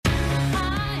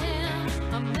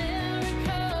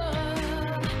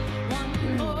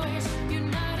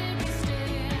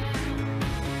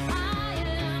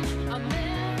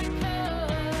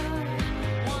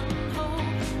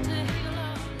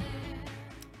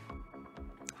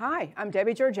Hi, I'm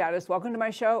Debbie Georgatos. Welcome to my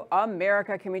show,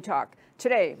 America Can We Talk?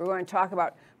 Today, we're going to talk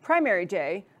about primary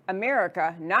day.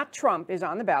 America, not Trump, is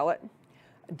on the ballot.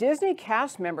 Disney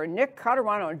cast member Nick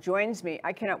Caturano joins me.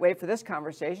 I cannot wait for this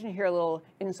conversation. Hear a little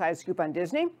inside scoop on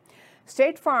Disney.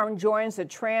 State Farm joins the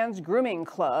Trans Grooming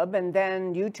Club and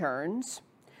then U-turns.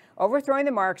 Overthrowing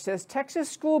the Marxists, Texas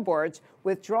school boards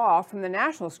withdraw from the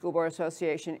National School Board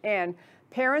Association, and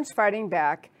parents fighting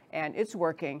back, and it's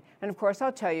working. And of course,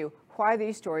 I'll tell you why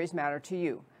these stories matter to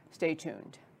you. Stay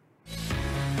tuned.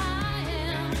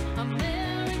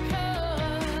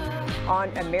 On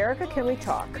America Can We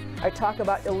Talk, I talk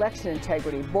about election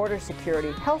integrity, border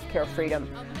security, healthcare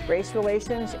freedom, race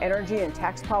relations, energy and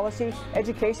tax policy,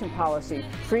 education policy,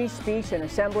 free speech and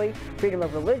assembly, freedom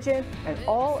of religion, and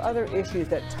all other issues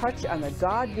that touch on the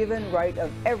God-given right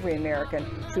of every American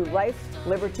to life,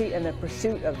 liberty, and the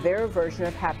pursuit of their version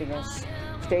of happiness.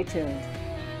 Stay tuned.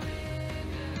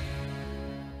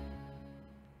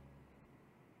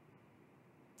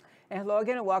 And hello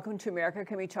again, and welcome to America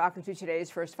Can We Talk, to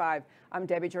today's First Five. I'm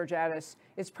Debbie Georgatos.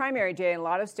 It's primary day in a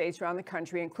lot of states around the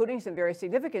country, including some very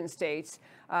significant states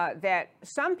that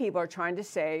some people are trying to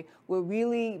say will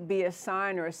really be a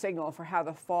sign or a signal for how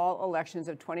the fall elections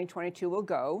of 2022 will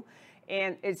go.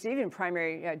 And it's even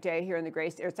primary day here in the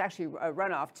Grace. It's actually a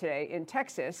runoff today in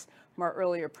Texas from our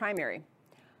earlier primary.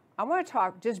 I want to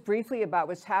talk just briefly about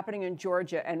what's happening in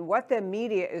Georgia and what the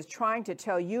media is trying to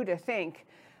tell you to think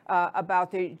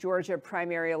about the Georgia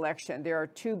primary election. There are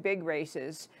two big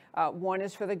races. One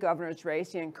is for the governor's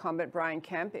race. The incumbent Brian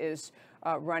Kemp is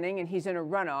running, and he's in a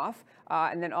runoff.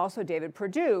 And then also David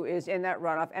Perdue is in that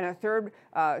runoff, and a third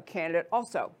candidate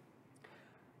also.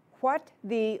 What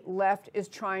the left is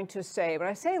trying to say, when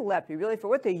I say left, really for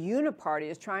what the Uniparty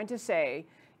is trying to say,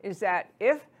 is that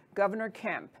if Governor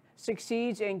Kemp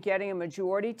succeeds in getting a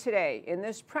majority today in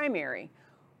this primary,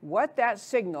 what that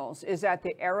signals is that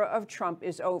the era of Trump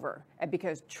is over. And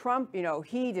because Trump,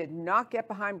 he did not get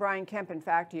behind Brian Kemp. In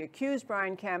fact, he accused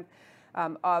Brian Kemp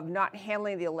of not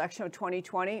handling the election of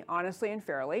 2020 honestly and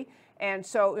fairly. And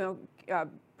so,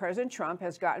 President Trump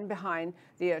has gotten behind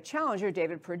the challenger,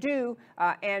 David Perdue,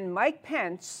 and Mike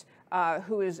Pence,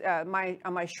 who is on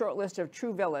my short list of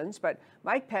true villains, but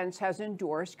Mike Pence has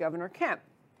endorsed Governor Kemp.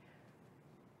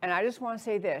 And I just want to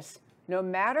say this. No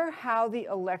matter how the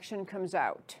election comes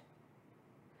out,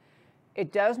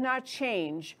 it does not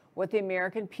change what the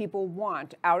American people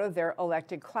want out of their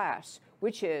elected class,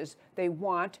 which is they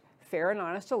want fair and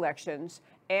honest elections,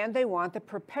 and they want the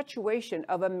perpetuation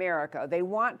of America. They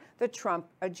want the Trump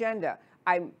agenda.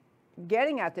 I'm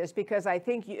getting at this because I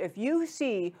think if you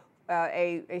see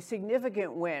a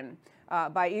significant win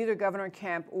by either Governor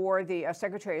Kemp or the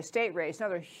Secretary of State race,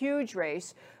 another huge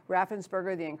race,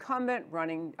 Raffensperger, the incumbent,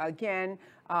 running again,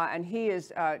 and he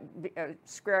is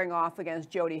squaring off against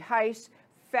Jody Hice,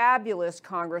 fabulous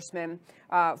congressman,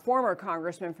 former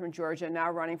congressman from Georgia, now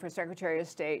running for Secretary of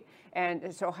State.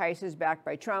 And so Hice is backed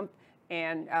by Trump,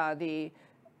 and the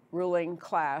ruling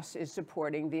class is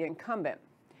supporting the incumbent.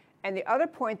 And the other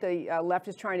point the left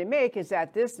is trying to make is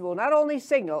that this will not only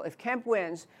signal, if Kemp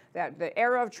wins, that the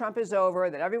era of Trump is over,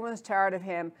 that everyone's tired of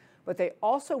him, but they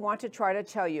also want to try to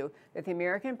tell you that the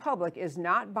American public is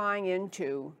not buying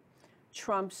into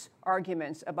Trump's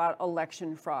arguments about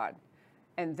election fraud.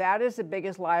 And that is the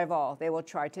biggest lie of all they will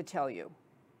try to tell you.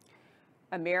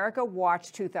 America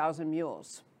watched 2,000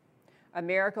 Mules.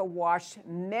 America watched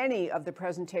many of the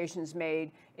presentations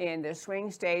made in the swing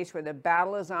states where the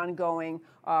battle is ongoing,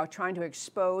 trying to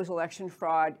expose election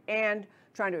fraud and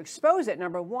trying to expose it,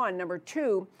 number one. Number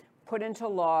two, put into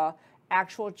law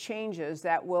actual changes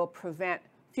that will prevent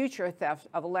future theft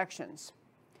of elections.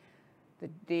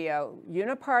 The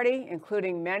Uniparty,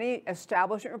 including many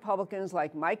establishment Republicans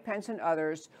like Mike Pence and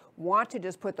others, want to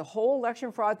just put the whole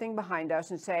election fraud thing behind us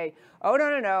and say, oh,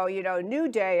 no, new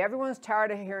day. Everyone's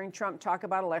tired of hearing Trump talk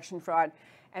about election fraud.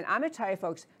 And I'm going to tell you,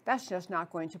 folks, that's just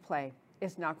not going to play.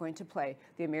 It's not going to play.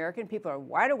 The American people are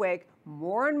wide awake.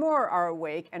 More and more are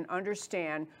awake and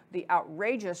understand the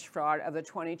outrageous fraud of the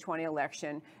 2020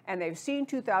 election. And they've seen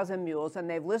 2,000 Mules, and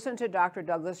they've listened to Dr.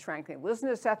 Douglas Franklin. They've listened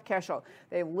to Seth Keshel.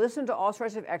 They've listened to all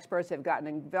sorts of experts. They've gotten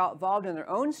involved in their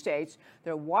own states.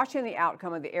 They're watching the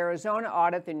outcome of the Arizona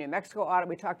audit, the New Mexico audit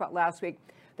we talked about last week.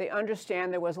 They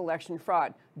understand there was election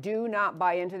fraud. Do not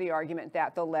buy into the argument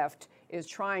that the left is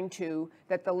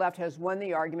that the left has won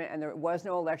the argument and there was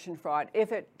no election fraud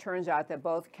if it turns out that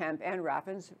both Kemp and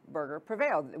Raffensperger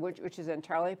prevailed, which is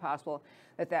entirely possible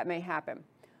that may happen.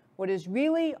 What is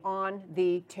really on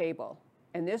the table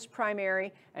in this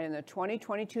primary and in the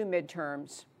 2022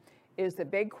 midterms is the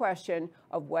big question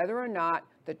of whether or not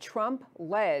the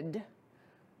Trump-led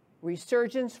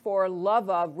resurgence for, love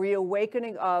of,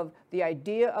 reawakening of the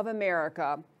idea of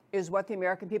America is what the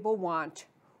American people want?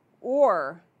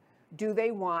 Or do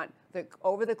they want the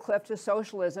over the cliff to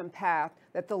socialism path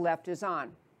that the left is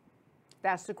on?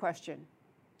 That's the question.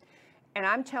 And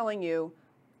I'm telling you,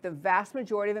 the vast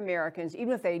majority of Americans,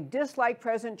 even if they dislike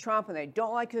President Trump and they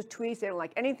don't like his tweets, they don't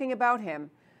like anything about him,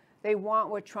 they want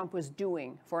what Trump was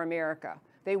doing for America.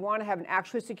 They want to have an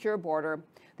actually secure border.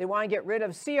 They want to get rid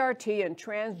of CRT and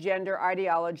transgender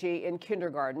ideology in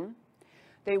kindergarten.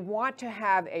 They want to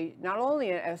have not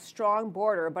only a strong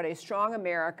border, but a strong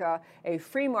America, a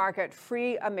free market,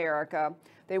 free America.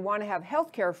 They want to have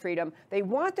healthcare freedom. They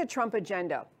want the Trump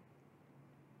agenda.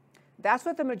 That's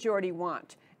what the majority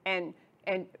want. And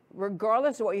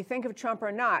regardless of what you think of Trump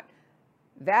or not,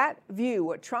 that view,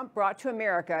 what Trump brought to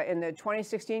America in the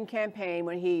 2016 campaign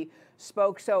when he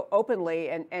spoke so openly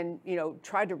and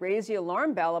tried to raise the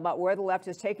alarm bell about where the left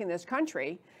is taking this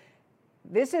country,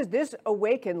 this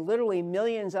awakened literally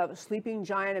millions of sleeping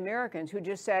giant Americans who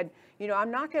just said,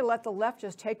 I'm not going to let the left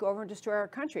just take over and destroy our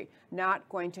country. Not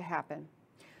going to happen.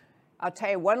 I'll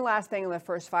tell you one last thing in the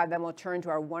first 5, then we'll turn to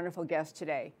our wonderful guest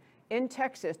today. In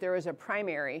Texas, there is a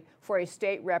primary for a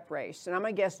state rep race, and I'm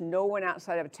going to guess no one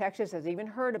outside of Texas has even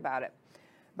heard about it.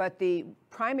 But the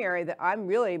primary that I'm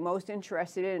really most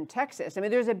interested in Texas,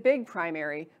 there's a big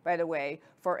primary, by the way,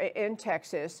 in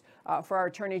Texas for our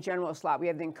Attorney General slot. We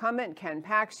have the incumbent, Ken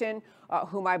Paxton,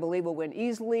 whom I believe will win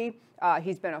easily.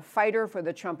 He's been a fighter for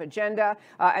the Trump agenda.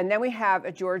 And then we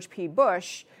have George P.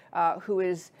 Bush, who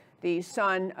is the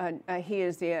son, he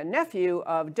is the nephew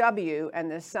of W,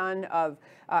 and the son of,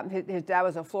 his dad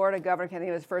was a Florida governor, can't think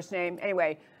of his first name.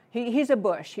 Anyway, he's a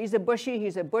Bush. He's a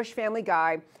Bush family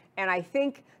guy. And I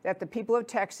think that the people of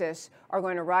Texas are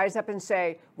going to rise up and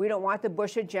say, we don't want the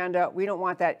Bush agenda. We don't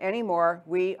want that anymore.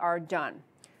 We are done.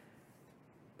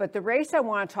 But the race I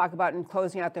want to talk about in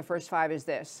closing out the first 5 is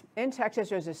this. In Texas,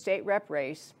 there's a state rep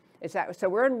race. So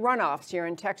we're in runoffs here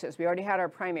in Texas. We already had our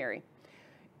primary.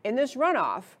 In this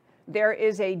runoff, there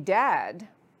is a dad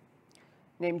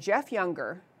named Jeff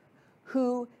Younger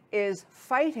who is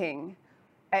fighting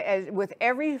with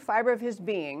every fiber of his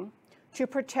being to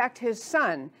protect his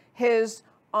son. He is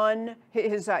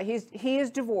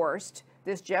divorced.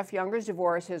 This Jeff Younger's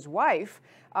divorced. His wife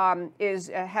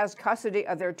has custody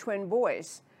of their twin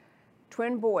boys,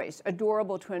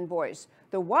 adorable twin boys.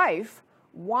 The wife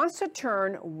wants to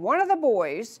turn one of the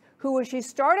boys, who when she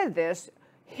started this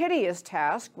hideous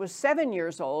task was 7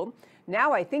 years old.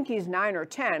 Now I think he's 9 or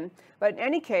 10. But in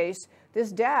any case,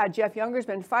 this dad, Jeff Younger's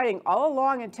been fighting all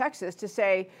along in Texas to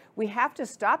say, we have to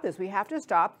stop this. We have to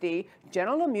stop the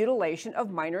genital mutilation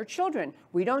of minor children.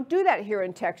 We don't do that here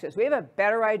in Texas. We have a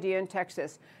better idea in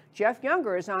Texas. Jeff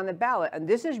Younger is on the ballot, and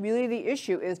this is really the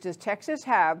issue, is does Texas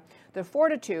have the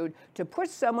fortitude to put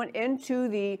someone into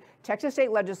the Texas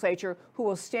state legislature who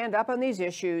will stand up on these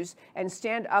issues and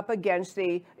stand up against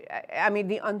the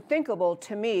unthinkable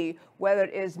to me, whether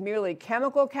it is merely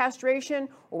chemical castration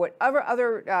or whatever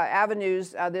other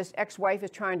avenues this ex-wife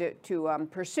is trying to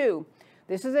pursue.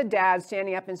 This is a dad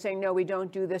standing up and saying, no, we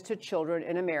don't do this to children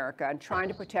in America, and trying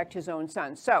to protect his own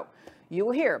son. So you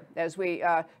will hear as we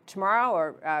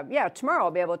tomorrow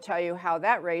I'll be able to tell you how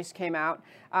that race came out.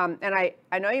 And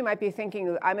I know you might be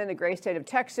thinking, I'm in the great state of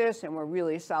Texas and we're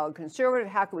really solid conservative.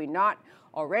 How can we not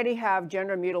already have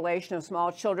gender mutilation of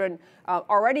small children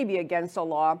already be against the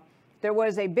law? There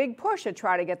was a big push to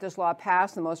try to get this law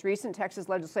passed in the most recent Texas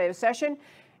legislative session.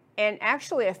 And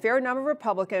actually a fair number of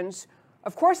Republicans,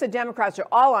 of course the Democrats are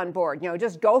all on board,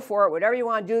 just go for it, whatever you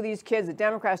want to do to these kids, the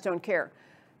Democrats don't care.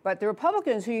 But the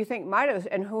Republicans who you think might have,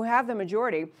 and who have the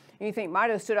majority, and you think might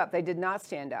have stood up, they did not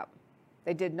stand up.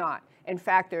 They did not. In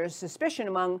fact, there is suspicion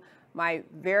among my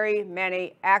very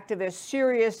many activists,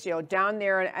 serious, down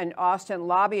there in Austin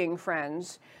lobbying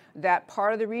friends, that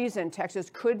part of the reason Texas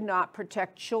could not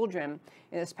protect children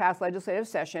in this past legislative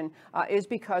session is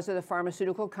because of the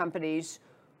pharmaceutical companies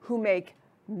who make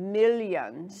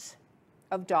millions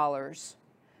of dollars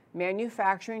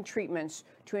manufacturing treatments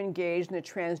to engage in the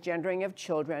transgendering of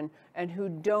children, and who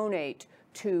donate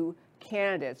to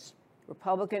candidates,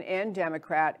 Republican and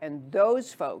Democrat. And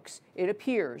those folks, it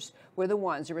appears, were the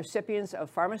ones, the recipients of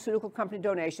pharmaceutical company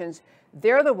donations.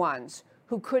 They're the ones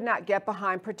who could not get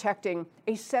behind protecting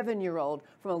a 7-year-old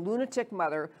from a lunatic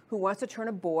mother who wants to turn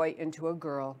a boy into a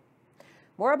girl.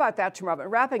 More about that tomorrow.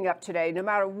 But wrapping up today, no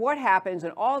matter what happens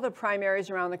in all the primaries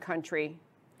around the country,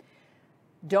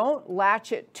 don't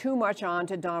latch it too much on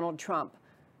to Donald Trump.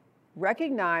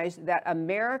 Recognize that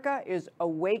America is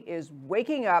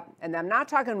waking up, and I'm not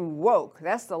talking woke,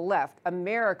 that's the left.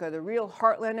 America, the real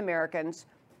heartland Americans,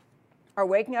 are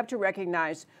waking up to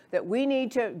recognize that we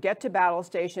need to get to battle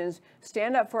stations,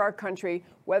 stand up for our country,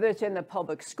 whether it's in the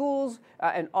public schools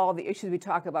and all the issues we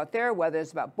talk about there, whether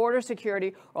it's about border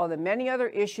security or the many other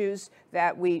issues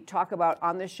that we talk about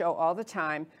on this show all the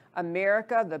time.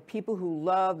 America, the people who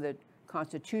love the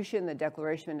Constitution, the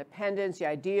Declaration of Independence, the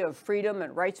idea of freedom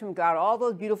and rights from God, all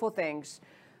those beautiful things,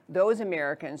 those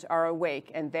Americans are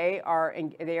awake, and they are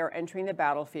entering the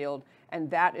battlefield, and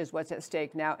that is what's at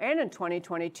stake now and in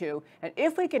 2022. And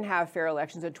if we can have fair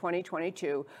elections in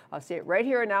 2022, I'll say it right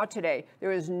here and now today,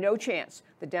 there is no chance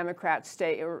the Democrats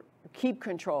stay or keep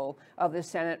control of the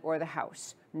Senate or the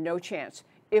House. No chance.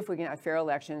 If we can have fair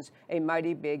elections, a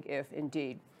mighty big if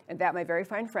indeed. And that, my very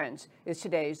fine friends, is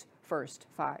today's First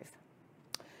Five.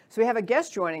 So we have a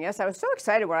guest joining us. I was so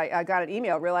excited when I got an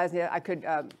email realizing that I could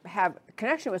have a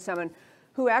connection with someone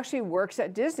who actually works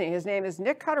at Disney. His name is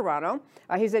Nick Caturano.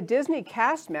 He's a Disney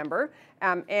cast member,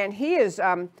 and he has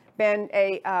been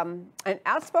an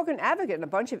outspoken advocate in a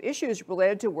bunch of issues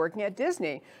related to working at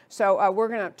Disney. So we're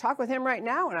going to talk with him right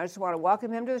now, and I just want to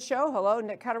welcome him to the show. Hello,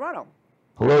 Nick Caturano.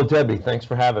 Hello, Debbie. Thanks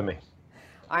for having me.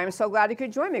 I am so glad you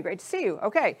could join me. Great to see you.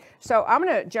 Okay, so I'm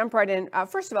going to jump right in.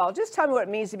 First of all, just tell me what it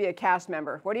means to be a cast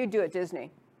member. What do you do at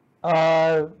Disney?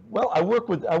 Well, I work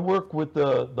with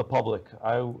the public.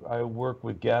 I work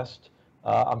with guests.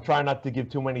 I'm trying not to give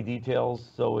too many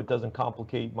details so it doesn't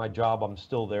complicate my job. I'm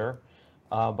still there,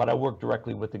 but I work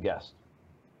directly with the guests.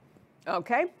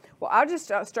 Okay. Well, I'll just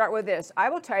start with this. I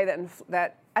will tell you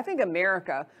that I think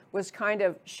America was kind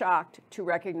of shocked to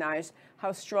recognize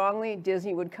how strongly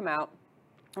Disney would come out.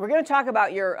 We're going to talk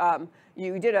about your,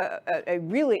 you did a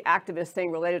really activist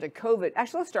thing related to COVID.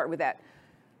 Actually, let's start with that.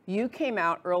 You came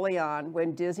out early on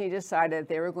when Disney decided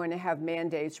they were going to have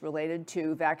mandates related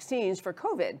to vaccines for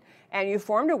COVID. And you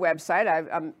formed a website. I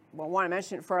want to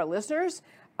mention it for our listeners.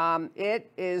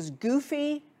 It is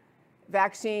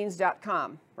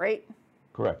goofyvaccines.com, right?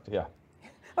 Correct, yeah.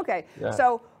 Okay, yeah.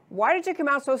 So why did you come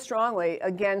out so strongly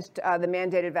against the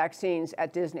mandated vaccines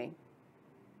at Disney?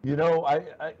 You know,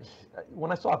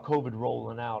 when I saw COVID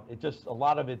rolling out, a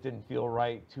lot of it didn't feel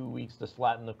right. 2 weeks to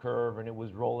flatten the curve, and it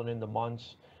was rolling into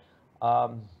months.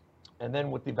 And then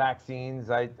with the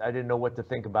vaccines, I didn't know what to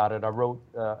think about it.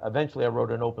 Eventually I wrote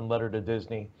an open letter to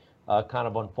Disney, kind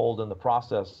of unfolding the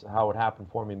process, how it happened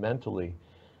for me mentally.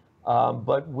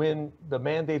 But when the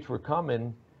mandates were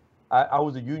coming, I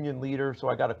was a union leader, so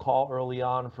I got a call early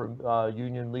on from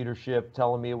union leadership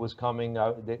telling me it was coming.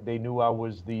 They knew I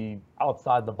was the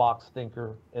outside the box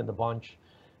thinker in the bunch.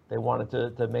 They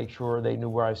wanted to make sure they knew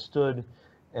where I stood.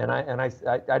 And I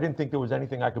didn't think there was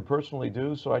anything I could personally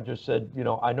do, so I just said, you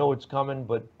know, I know it's coming,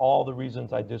 but all the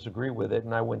reasons I disagree with it,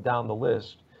 and I went down the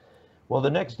list. Well, the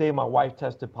next day my wife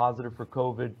tested positive for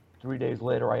COVID. 3 days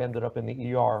later, I ended up in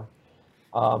the ER.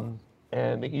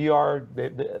 And the ER,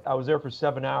 I was there for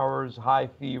 7 hours, high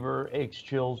fever, aches,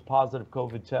 chills, positive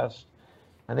COVID test.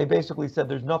 And they basically said,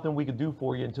 there's nothing we can do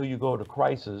for you until you go to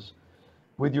crisis.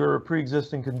 With your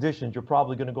pre-existing conditions, you're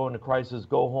probably going to go into crisis,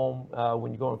 go home.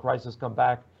 When you go into crisis, come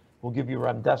back, we'll give you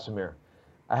remdesivir.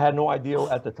 I had no idea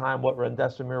at the time what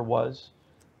remdesivir was.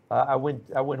 I went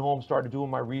home, started doing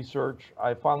my research.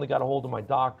 I finally got a hold of my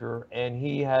doctor, and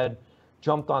he had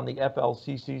jumped on the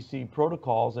FLCCC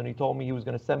protocols, and he told me he was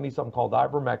going to send me something called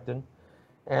ivermectin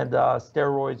and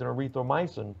steroids and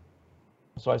erythromycin.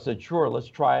 So I said, sure, let's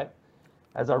try it.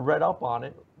 As I read up on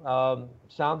it,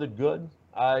 sounded good.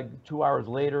 2 hours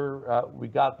later, we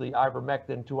got the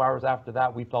ivermectin. 2 hours after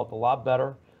that, we felt a lot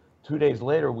better. 2 days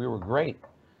later, we were great.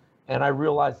 And I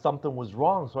realized something was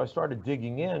wrong. So I started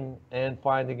digging in and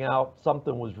finding out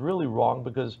something was really wrong,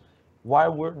 because why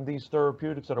weren't these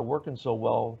therapeutics that are working so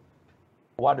well,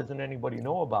 why doesn't anybody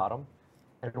know about them?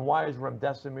 And why is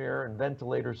remdesivir and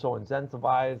ventilators so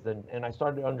incentivized? And I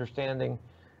started understanding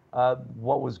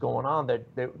what was going on, that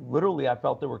literally I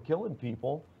felt they were killing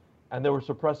people, and they were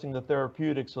suppressing the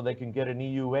therapeutics so they can get an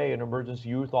EUA, an emergency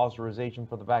use authorization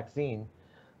for the vaccine.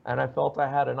 And I felt I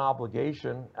had an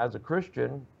obligation as a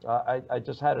Christian. I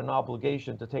just had an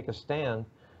obligation to take a stand.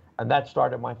 And that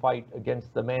started my fight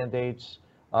against the mandates,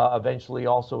 eventually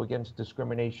also against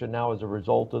discrimination now as a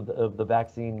result of the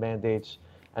vaccine mandates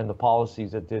and the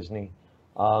policies at Disney.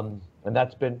 And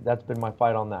that's been my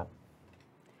fight on that.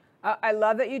 I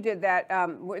love that you did that.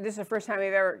 This is the first time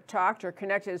we've ever talked or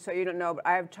connected, so you don't know, but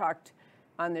I have talked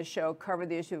on this show, covered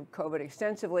the issue of COVID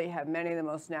extensively, have many of the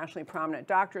most nationally prominent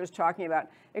doctors talking about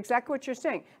exactly what you're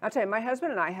saying. I'll tell you, my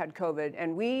husband and I had COVID,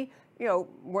 and we,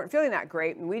 weren't feeling that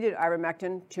great, and we did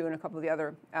ivermectin too, and a couple of the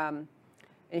other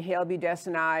inhaled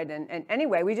budesonide, and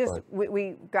anyway, we just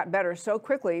we got better so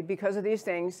quickly because of these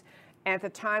things. at the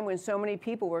time when so many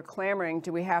people were clamoring,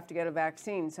 do we have to get a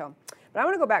vaccine? So, but I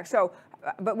want to go back. So,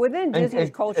 but within Disney's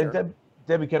culture. And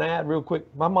Debbie, can I add real quick?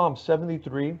 My mom's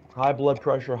 73, high blood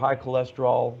pressure, high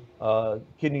cholesterol,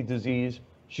 kidney disease.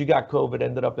 She got COVID,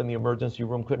 ended up in the emergency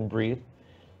room, couldn't breathe.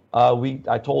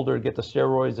 I told her to get the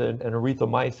steroids and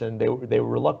erythromycin. They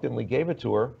reluctantly gave it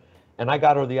to her, and I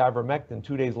got her the ivermectin.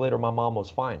 2 days later, my mom was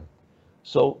fine.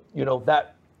 So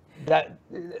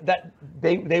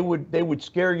they would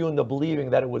scare you into believing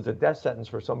that it was a death sentence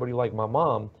for somebody like my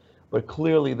mom, but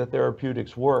clearly the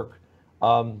therapeutics work.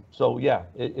 So yeah,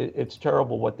 it's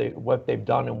terrible what they've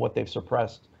done and what they've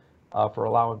suppressed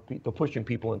for pushing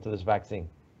people into this vaccine.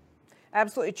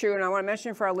 Absolutely true. And I want to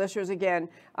mention for our listeners again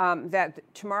that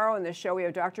tomorrow in this show we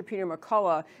have Dr. Peter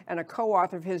McCullough and a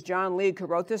co-author of his, John League, who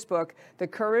wrote this book, The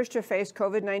Courage to Face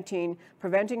COVID-19,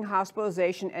 Preventing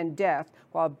Hospitalization and Death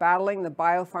While Battling the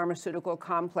Biopharmaceutical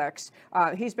Complex.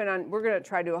 He's been on, we're going to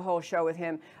try to do a whole show with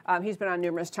him. He's been on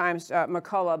numerous times,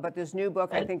 McCullough, but this new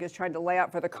book I think is trying to lay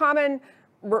out for the common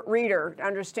reader to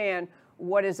understand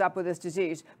what is up with this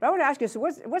disease. But I want to ask you, so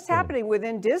what's happening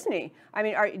within Disney? I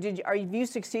mean, have you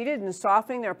succeeded in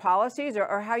softening their policies,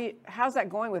 or how's that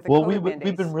going with the COVID mandates?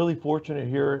 We've been really fortunate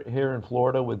here in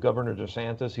Florida with Governor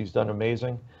DeSantis. He's done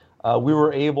amazing. We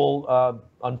were able,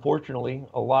 unfortunately,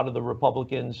 a lot of the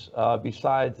Republicans,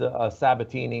 besides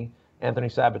Anthony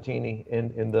Sabatini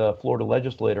in the Florida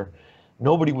legislature,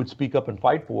 nobody would speak up and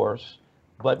fight for us.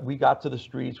 But we got to the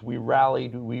streets, we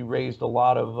rallied, we raised a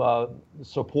lot of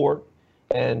support.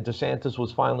 And DeSantis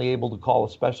was finally able to call a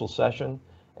special session,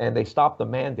 and they stopped the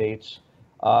mandates,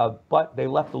 but they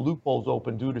left the loopholes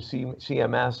open due to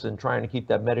CMS and trying to keep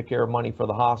that Medicare money for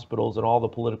the hospitals and all the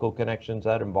political connections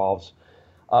that involves.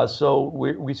 So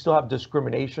we still have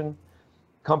discrimination.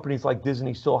 Companies like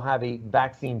Disney still have a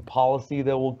vaccine policy,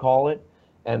 they will call it,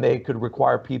 and they could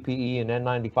require PPE and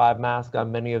N95 masks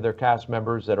on many of their cast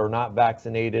members that are not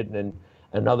vaccinated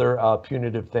and other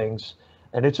punitive things.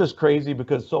 And it's just crazy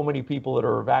because so many people that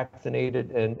are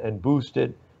vaccinated and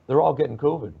boosted, they're all getting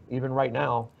COVID, even right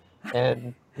now.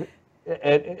 And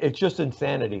it's just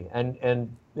insanity.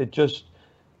 And it just,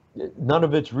 none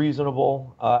of it's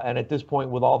reasonable. And at this point,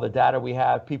 with all the data we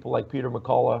have, people like Peter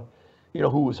McCullough,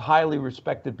 who was highly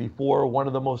respected before, one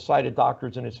of the most cited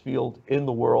doctors in his field in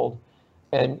the world.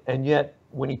 And yet,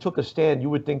 when he took a stand, you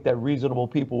would think that reasonable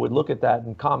people would look at that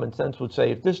and common sense would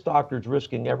say, if this doctor's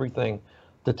risking everything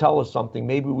to tell us something,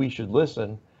 maybe we should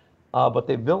listen. But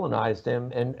they villainized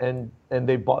him, and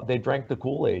they drank the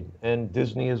Kool-Aid, and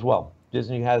Disney as well.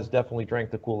 Disney has definitely drank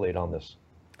the Kool-Aid on this.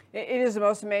 It is the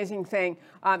most amazing thing.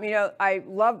 I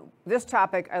love this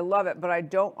topic. I love it, but I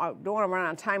don't want to run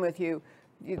out of time with you.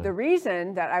 The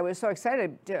reason that I was so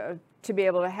excited to be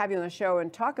able to have you on the show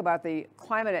and talk about the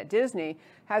climate at Disney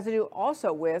has to do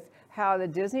also with how the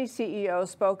Disney CEO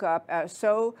spoke up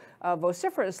so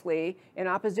vociferously in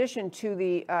opposition to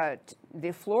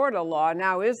the Florida law.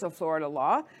 Now is the Florida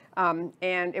law, and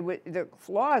the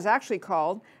law is actually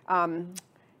called,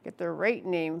 get the right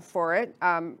name for it,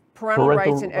 Parental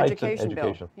Rights and Education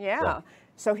Bill. Yeah.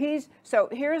 So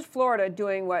here's Florida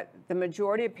doing what the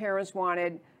majority of parents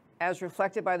wanted, as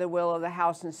reflected by the will of the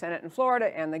House and Senate in Florida,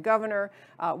 and the governor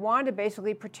wanted to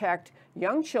basically protect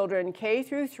young children, K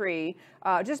through 3,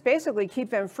 just basically keep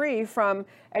them free from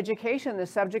education, the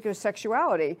subject of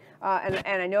sexuality.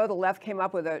 And I know the left came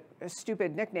up with a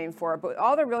stupid nickname for it, but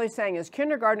all they're really saying is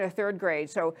kindergarten or 3rd grade.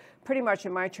 So pretty much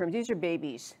in my terms, these are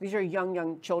babies. These are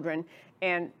young children.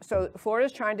 And so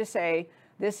Florida's trying to say,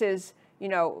 this is,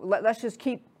 let's just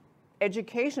keep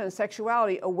education and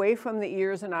sexuality away from the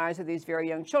ears and eyes of these very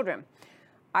young children.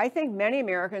 I think many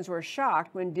Americans were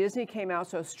shocked when Disney came out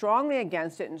so strongly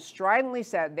against it and stridently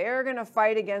said they're going to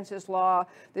fight against this law,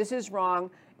 this is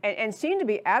wrong, and seemed to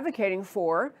be advocating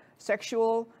for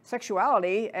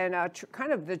sexuality and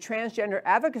kind of the transgender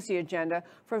advocacy agenda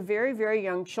for very, very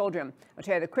young children. I'll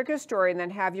tell you the quickest story and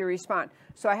then have you respond.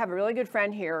 So I have a really good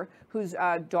friend here whose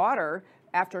daughter,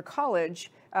 after college,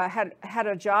 had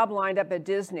a job lined up at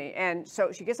Disney, and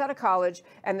so she gets out of college,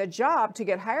 and the job to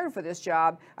get hired for this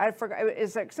job, I forgot,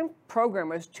 it's like some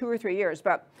program, it was 2 or 3 years,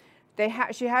 but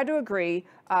she had to agree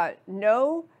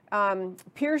no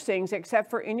piercings except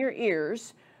for in your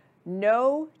ears,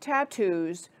 no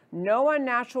tattoos, no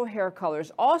unnatural hair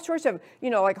colors, all sorts of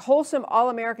like wholesome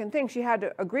all-American things she had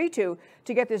to agree to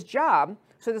get this job.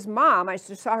 So this mom, I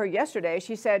just saw her yesterday,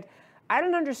 she said, I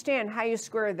don't understand how you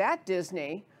square that,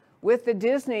 Disney, with the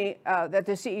Disney that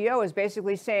the CEO is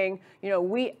basically saying,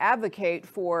 we advocate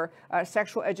for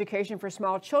sexual education for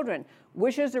small children.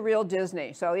 Which is the real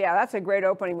Disney? So yeah, that's a great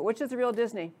opening, but which is the real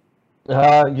Disney?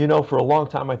 You know, for a long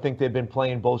time, I think they've been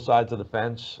playing both sides of the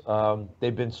fence.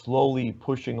 They've been slowly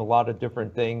pushing a lot of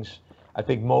different things. I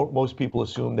think most people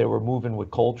assumed they were moving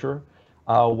with culture,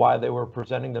 while they were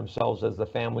presenting themselves as the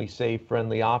family safe,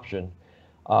 friendly option.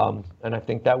 And I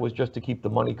think that was just to keep the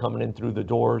money coming in through the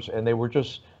doors, and they were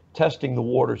just testing the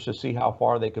waters to see how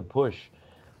far they could push.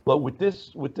 But with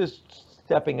this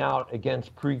stepping out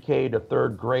against pre-K to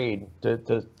third grade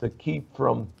to keep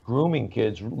from grooming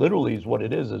kids, literally is what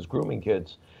it is grooming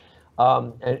kids,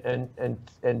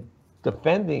 and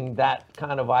defending that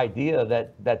kind of idea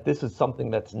that this is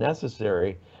something that's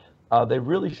necessary. They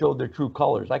really showed their true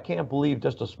colors. I can't believe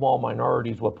just a small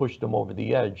minority is what pushed them over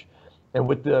the edge. And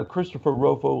with Christopher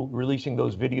Rofo releasing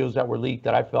those videos that were leaked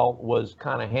that I felt was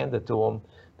kind of handed to them,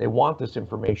 they want this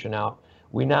information out.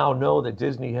 We now know that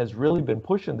Disney has really been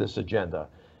pushing this agenda.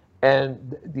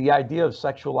 And the idea of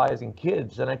sexualizing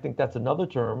kids, and I think that's another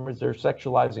term, is they're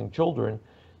sexualizing children,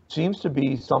 seems to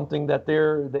be something that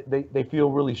they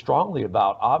feel really strongly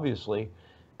about, obviously.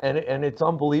 And it's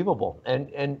unbelievable.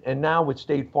 And now with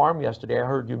State Farm yesterday, I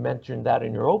heard you mention that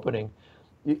in your opening.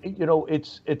 You know,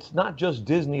 it's not just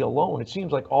Disney alone. It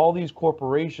seems like all these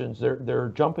corporations,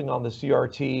 they're jumping on the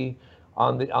CRT,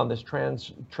 on this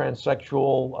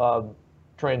transsexual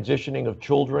transitioning of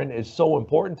children is so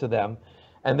important to them,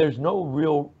 and there's no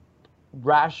real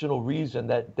rational reason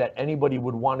that anybody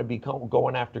would want to be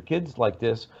going after kids like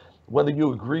this, whether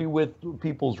you agree with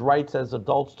people's rights as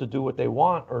adults to do what they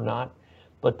want or not.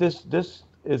 But this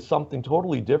is something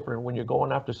totally different when you're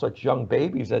going after such young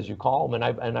babies, as you call them,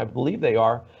 and I believe they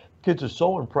are. Kids are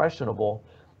so impressionable.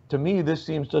 To me, this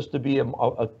seems just to be a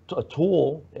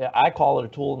tool. I call it a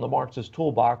tool in the Marxist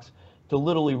toolbox to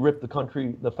literally rip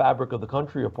the fabric of the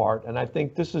country apart. And I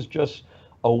think this is just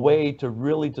a way to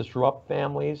really disrupt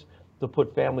families, to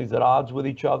put families at odds with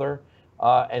each other,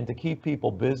 and to keep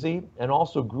people busy, and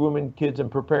also grooming kids and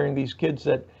preparing these kids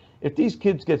that if these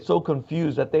kids get so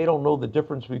confused that they don't know the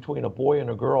difference between a boy and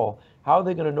a girl, how are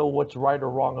they going to know what's right or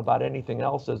wrong about anything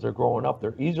else as they're growing up?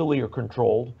 They're easily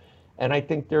controlled. And I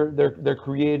think they're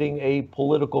creating a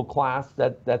political class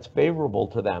that's favorable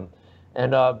to them.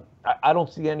 And I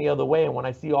don't see any other way. And when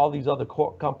I see all these other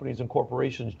companies and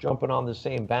corporations jumping on the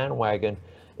same bandwagon,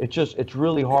 it's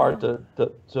really hard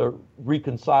to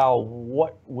reconcile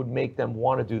what would make them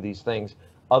want to do these things,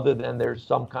 other than there's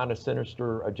some kind of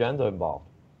sinister agenda involved.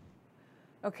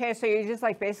 Okay, so you just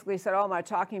like basically said all my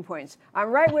talking points. I'm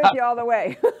right with you all the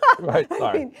way. Right,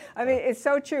 sorry. I mean, it's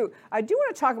so true. I do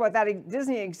want to talk about that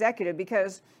Disney executive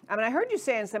because, I mean, I heard you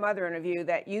say in some other interview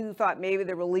that you thought maybe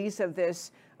the release of this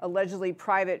allegedly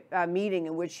private meeting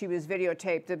in which she was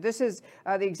videotaped, that this is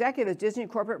the executive is Disney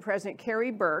corporate president Carrie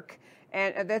Burke.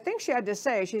 And the thing she had to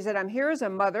say, she said, I'm here as a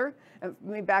mother. Let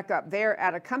me back up. They're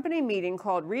at a company meeting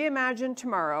called Reimagine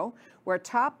Tomorrow, where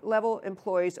top-level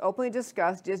employees openly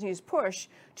discuss Disney's push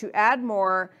to add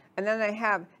more. And then they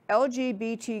have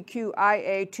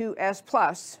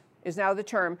LGBTQIA2S+ is now the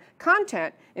term,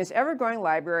 content in its ever-growing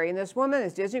library. And this woman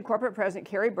is Disney corporate president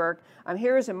Carrie Burke. I'm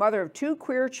here as a mother of 2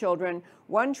 queer children,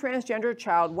 1 transgender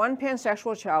child, 1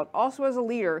 pansexual child. Also as a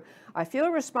leader, I feel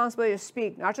a responsibility to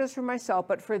speak, not just for myself,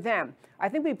 but for them. I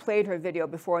think we played her video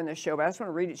before in the show, but I just want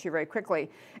to read it to you very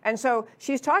quickly. And so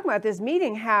she's talking about this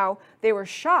meeting, how they were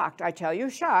shocked, I tell you,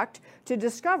 shocked, to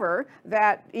discover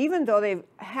that even though they've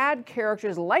had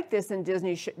characters like this in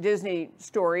Disney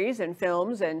stories and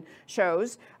films and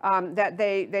shows, that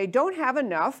they don't have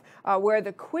enough where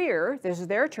the queer, this is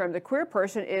their term, the queer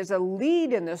person is a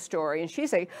lead in the story. And she's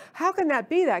saying, how can that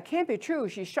be? That can't be true.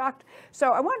 She's shocked.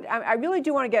 So I really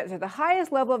do want to get to the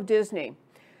highest level of Disney.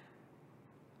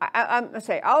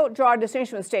 I'll draw a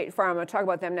distinction with State Farm. I'm going to talk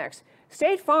about them next.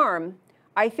 State Farm,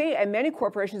 I think, and many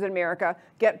corporations in America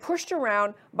get pushed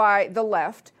around by the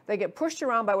left. They get pushed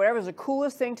around by whatever's the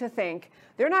coolest thing to think.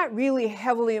 They're not really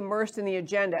heavily immersed in the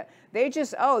agenda. They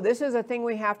just, oh, this is a thing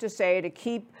we have to say to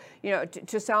keep,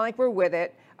 to sound like we're with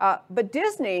it. But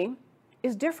Disney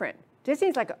is different.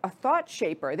 Disney's like a thought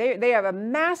shaper. They have a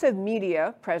massive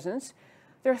media presence.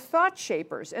 They're thought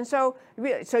shapers. And so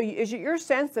is it your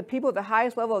sense that people at the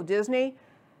highest level of Disney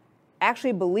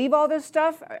actually believe all this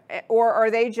stuff? Or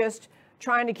are they just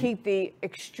trying to keep the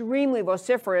extremely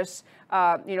vociferous,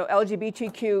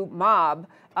 LGBTQ mob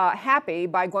happy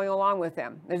by going along with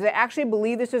them? Do they actually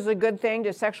believe this is a good thing to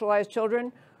sexualize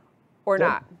children or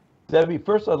not? Debbie,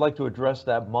 first I'd like to address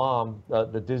that mom,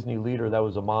 the Disney leader. That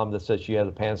was a mom that said she had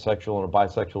a pansexual and a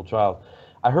bisexual child.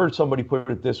 I heard somebody put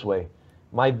it this way: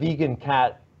 my vegan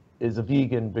cat is a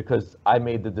vegan because I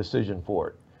made the decision for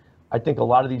it. I think a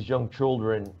lot of these young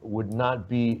children would not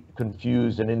be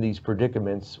confused and in these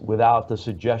predicaments without the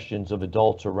suggestions of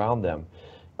adults around them.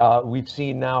 We've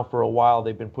seen now for a while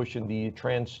they've been pushing the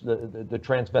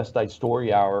transvestite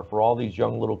story hour for all these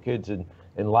young little kids in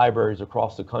libraries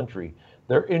across the country.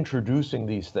 They're introducing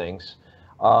these things.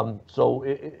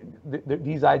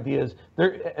 These ideas,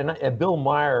 and Bill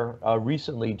Meyer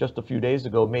recently, just a few days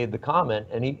ago, made the comment,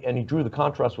 and he drew the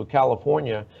contrast with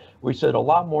California, where he said a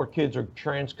lot more kids are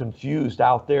trans confused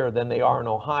out there than they are in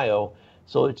Ohio.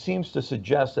 So it seems to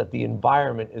suggest that the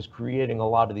environment is creating a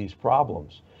lot of these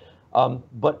problems.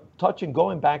 But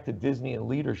going back to Disney and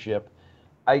leadership,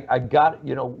 I got,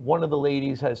 one of the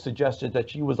ladies has suggested that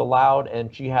she was allowed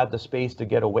and she had the space to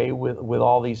get away with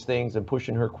all these things and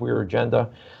pushing her queer agenda.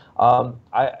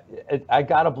 I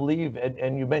got to believe,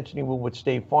 and you mentioned even with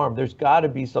State Farm, there's got to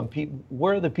be some people.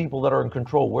 Where are the people that are in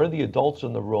control? Where are the adults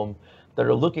in the room that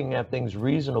are looking at things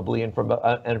reasonably and from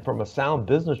a sound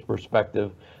business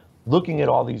perspective, looking at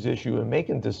all these issues and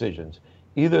making decisions?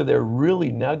 Either they're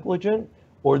really negligent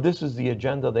or this is the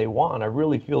agenda they want. I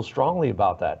really feel strongly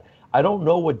about that. I don't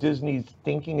know what Disney's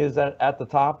thinking is at the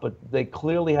top, but they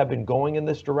clearly have been going in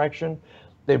this direction.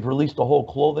 They've released a whole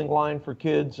clothing line for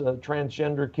kids,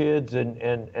 transgender kids, and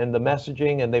the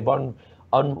messaging, and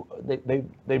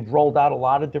they've rolled out a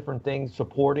lot of different things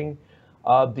supporting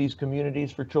these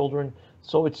communities for children.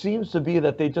 So it seems to be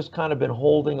that they've just kind of been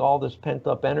holding all this pent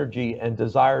up energy and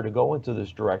desire to go into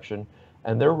this direction,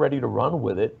 and they're ready to run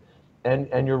with it.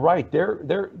 And you're right,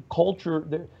 their culture,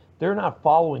 they're not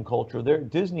following culture.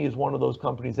 Disney is one of those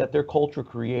companies that they're culture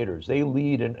creators. They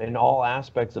lead in all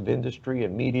aspects of industry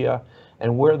and media,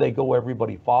 and where they go,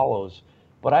 everybody follows.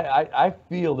 But I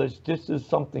feel this is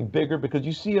something bigger, because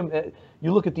you see them,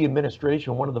 you look at the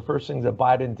administration, one of the first things that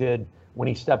Biden did when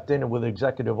he stepped in with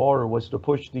executive order was to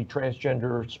push the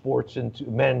transgender sports into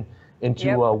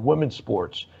women's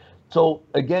sports. So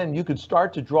again, you could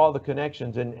start to draw the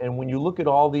connections, and when you look at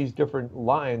all these different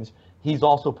lines, he's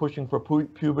also pushing for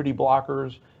puberty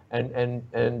blockers,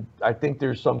 and I think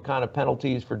there's some kind of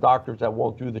penalties for doctors that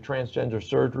won't do the transgender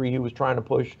surgery he was trying to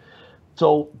push.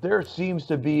 So there seems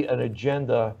to be an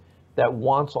agenda that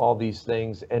wants all these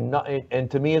things, and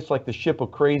to me, it's like the ship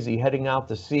of crazy heading out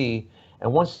to sea.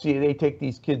 And once they take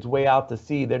these kids way out to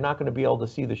sea, they're not going to be able to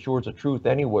see the shores of truth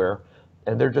anywhere.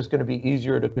 And they're just going to be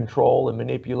easier to control and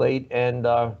manipulate, and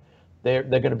they're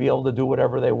going to be able to do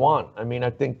whatever they want. I mean, I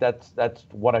think that's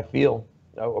what I feel,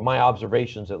 my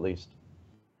observations at least.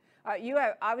 You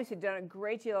have obviously done a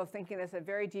great deal of thinking this at a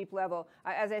very deep level.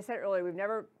 As I said earlier, we've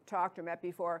never talked or met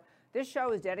before. This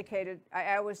show is dedicated,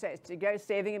 I always say, to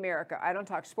saving America. I don't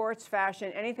talk sports,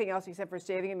 fashion, anything else except for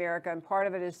saving America, and part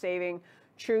of it is saving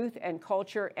truth and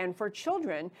culture and for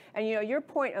children. And your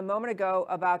point a moment ago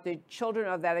about the children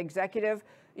of that executive,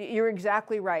 you're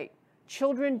exactly right.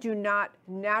 Children do not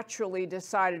naturally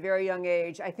decide at a very young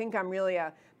age, I think I'm really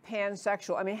a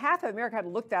pansexual. I mean, half of America had to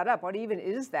look that up. What even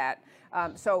is that?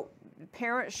 So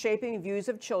parents shaping views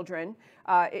of children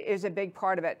is a big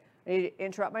part of it. I need to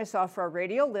interrupt myself for our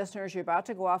radio listeners. You're about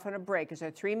to go off on a break. It's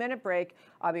a 3-minute break.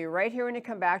 I'll be right here when you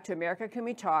come back to America Can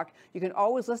We Talk. You can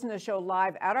always listen to the show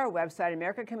live at our website,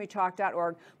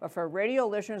 americacanwetalk.org. But for radio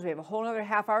listeners, we have a whole other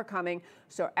half hour coming.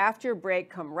 So after your break,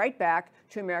 come right back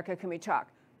to America Can We Talk.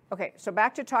 Okay, so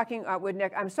back to talking with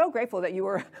Nick. I'm so grateful that you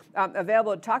were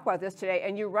available to talk about this today.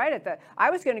 And you're right I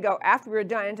was going to go, after we were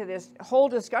done, into this whole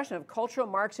discussion of cultural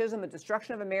Marxism, the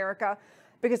destruction of America,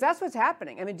 because that's what's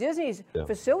happening. I mean, Disney's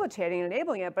facilitating and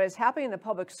enabling it, but it's happening in the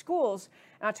public schools.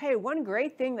 And I'll tell you, one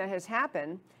great thing that has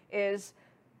happened is,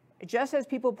 just as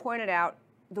people pointed out,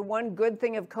 the one good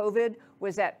thing of COVID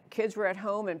was that kids were at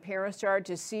home and parents started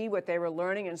to see what they were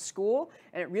learning in school.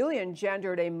 And it really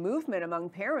engendered a movement among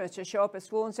parents to show up at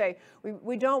school and say,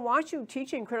 we don't want you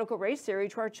teaching critical race theory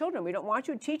to our children. We don't want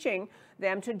you teaching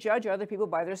them to judge other people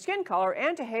by their skin color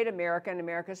and to hate America and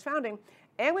America's founding.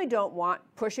 And we don't want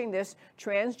pushing this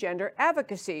transgender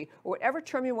advocacy, or whatever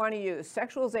term you want to use,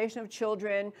 sexualization of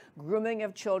children, grooming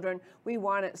of children. We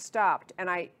want it stopped. And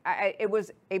it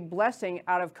was a blessing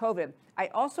out of COVID. I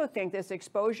also think this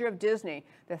exposure of Disney,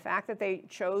 the fact that they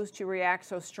chose to react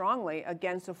so strongly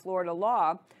against the Florida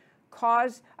law,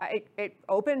 it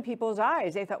opened people's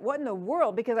eyes. They thought, what in the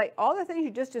world? Because all the things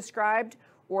you just described,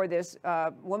 or this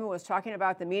woman was talking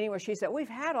about the meeting where she said, we've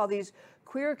had all these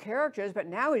queer characters, but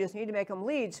now we just need to make them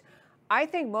leads. I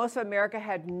think most of America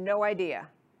had no idea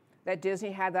that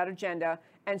Disney had that agenda.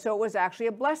 And so it was actually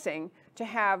a blessing to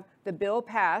have the bill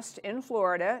passed in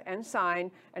Florida and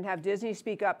signed, and have Disney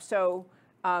speak up so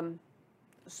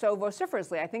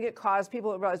vociferously. I think it caused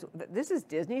people to realize, this is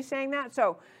Disney saying that?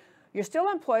 So you're still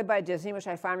employed by Disney, which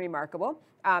I find remarkable,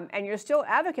 and you're still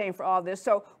advocating for all this.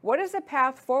 So what is the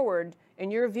path forward,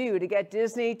 in your view, to get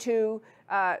Disney to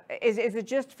Is it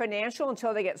just financial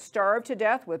until they get starved to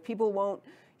death, where people won't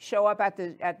show up at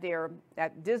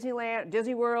Disneyland,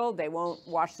 Disney World, they won't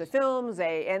watch the films,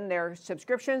 they end their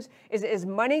subscriptions? Is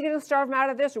money going to starve them out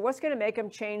of this, or what's going to make them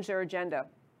change their agenda?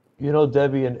 You know,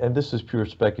 Debbie, and this is pure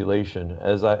speculation,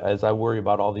 as I worry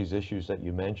about all these issues that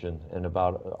you mentioned and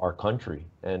about our country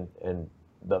and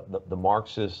the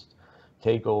Marxist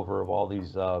takeover of all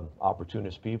these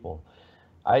opportunist people.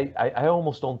 I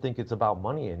almost don't think it's about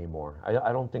money anymore.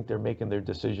 I don't think they're making their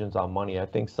decisions on money. I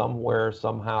think somewhere,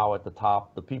 somehow at the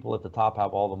top, the people at the top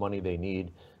have all the money they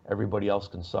need. Everybody else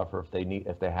can suffer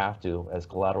if they have to, as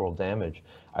collateral damage.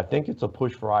 I think it's a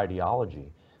push for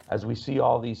ideology. As we see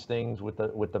all these things with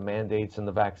the mandates and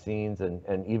the vaccines,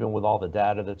 and even with all the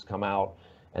data that's come out,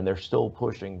 and they're still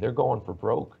pushing, they're going for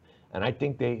broke. And I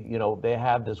think they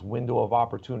have this window of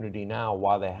opportunity now,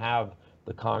 while they have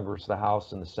the Congress, the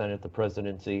House, and the Senate, the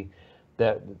presidency,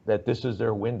 that this is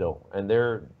their window, and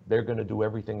they're going to do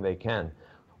everything they can.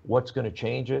 What's going to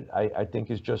change it, I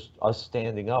think, is just us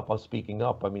standing up, us speaking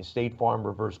up. I mean, State Farm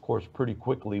reversed course pretty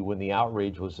quickly when the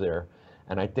outrage was there.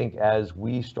 And I think as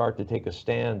we start to take a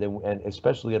stand, and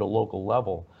especially at a local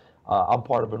level, I'm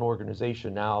part of an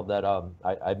organization now that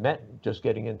I met just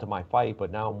getting into my fight,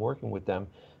 but now I'm working with them,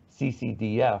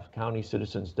 CCDF, County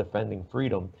Citizens Defending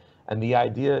Freedom. And the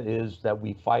idea is that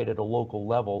we fight at a local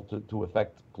level to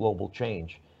affect global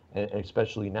change, and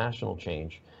especially national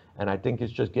change. And I think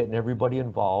it's just getting everybody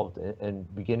involved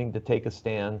and beginning to take a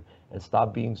stand and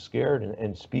stop being scared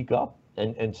and speak up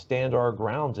and stand our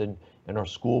grounds in our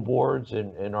school boards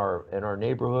and in our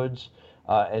neighborhoods,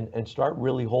 and start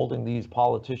really holding these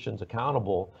politicians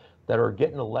accountable that are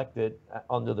getting elected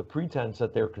under the pretense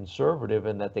that they're conservative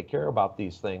and that they care about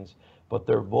these things, but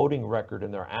their voting record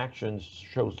and their actions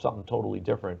show something totally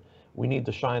different. We need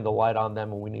to shine the light on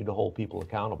them, and we need to hold people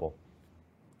accountable.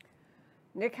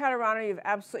 Nick Caturano, you have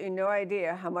absolutely no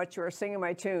idea how much you are singing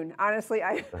my tune. Honestly,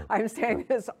 I'm saying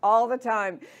this all the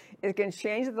time. It can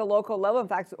change at the local level. In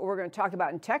fact, what we're going to talk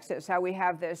about in Texas, how we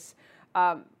have this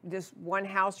one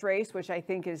House race, which I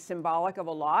think is symbolic of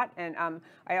a lot. And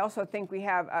I also think we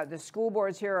have the school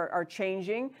boards here are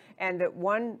changing. And that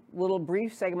one little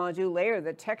brief segment I'll do later,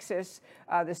 the Texas,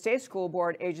 the state school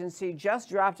board agency just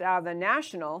dropped out of the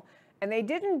national. And they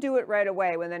didn't do it right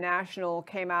away when the National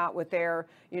came out with their,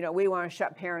 we want to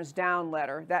shut parents down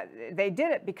letter. That they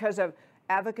did it because of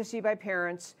advocacy by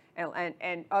parents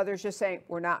and others just saying,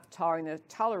 we're not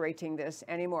tolerating this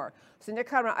anymore. So Nick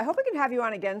Caturano, I hope we can have you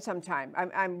on again sometime.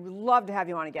 I'd love to have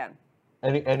you on again.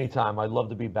 Anytime. I'd love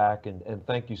to be back. And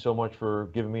thank you so much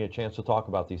for giving me a chance to talk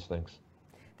about these things.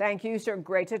 Thank you, sir.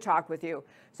 Great to talk with you.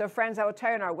 So, friends, I will tell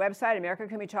you on our website,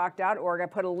 americacanwetalk.org, I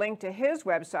put a link to his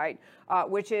website,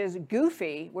 which is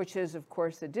Goofy, which is, of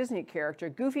course, the Disney character,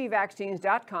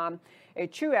 goofyvaccines.com, a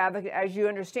true advocate. As you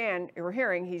understand, we're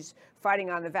hearing he's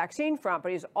fighting on the vaccine front,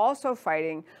 but he's also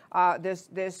fighting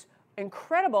this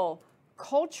incredible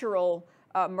cultural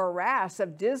morass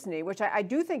of Disney, which I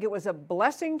do think it was a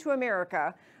blessing to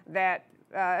America that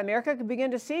America could begin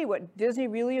to see what Disney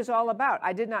really is all about.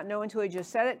 I did not know until he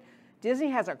just said it. Disney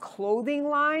has a clothing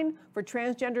line for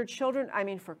transgender children. I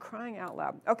mean, for crying out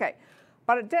loud. Okay,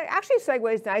 but it actually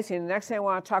segues nicely into the next thing I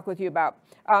want to talk with you about.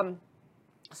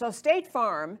 So State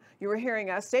Farm, you were hearing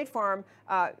us, State Farm,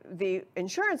 the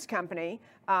insurance company,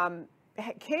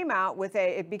 came out with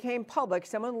it became public,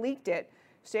 someone leaked it.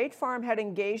 State Farm had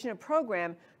engaged in a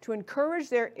program to encourage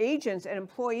their agents and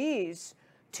employees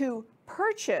to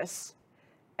purchase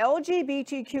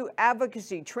LGBTQ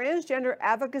advocacy, transgender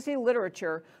advocacy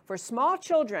literature for small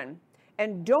children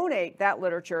and donate that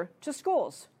literature to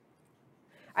schools.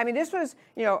 I mean, this was,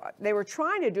 they were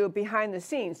trying to do it behind the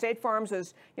scenes. State Farm's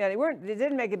was, they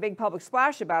didn't make a big public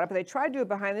splash about it, but they tried to do it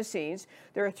behind the scenes.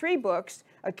 There are 3 books,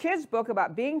 a kid's book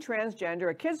about being transgender,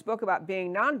 a kid's book about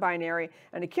being non-binary,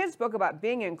 and a kid's book about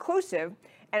being inclusive.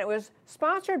 And it was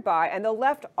sponsored by, and the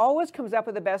left always comes up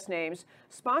with the best names,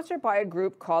 sponsored by a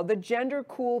group called the Gender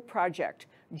Cool Project.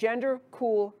 Gender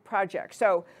Cool Project.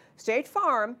 So State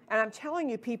Farm, and I'm telling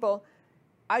you people,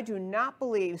 I do not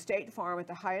believe State Farm at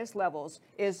the highest levels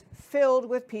is filled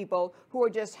with people who are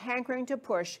just hankering to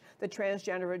push the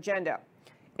transgender agenda.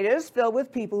 It is filled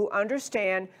with people who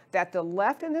understand that the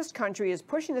left in this country is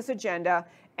pushing this agenda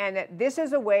and that this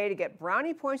is a way to get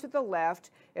brownie points with the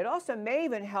left. It also may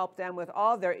even help them with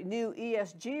all their new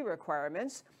ESG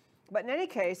requirements. But in any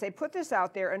case, they put this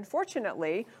out there.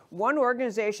 Unfortunately, one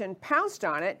organization pounced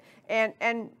on it and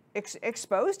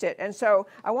exposed it. And so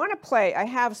I want to play. I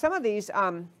have some of these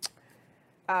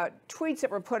tweets that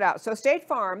were put out. So State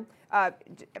Farm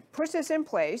puts this in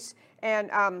place. And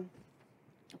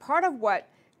part of what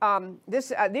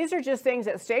these are just things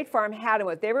that State Farm had and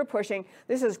what they were pushing.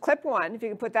 This is clip 1, if you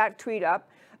can put that tweet up.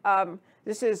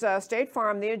 This is State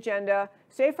Farm, the agenda.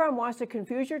 State Farm wants to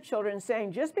confuse your children,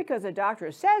 saying just because a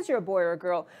doctor says you're a boy or a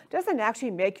girl doesn't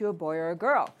actually make you a boy or a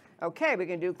girl. Okay, we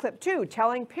can do clip 2,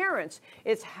 telling parents.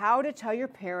 It's how to tell your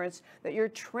parents that you're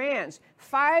trans.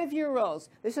 5-year-olds.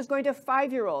 This is going to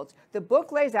 5-year-olds. The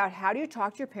book lays out how do you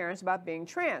talk to your parents about being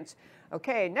trans.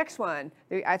 Okay, next one.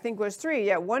 I think was 3.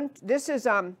 Yeah, one. This is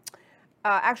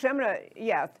actually I'm gonna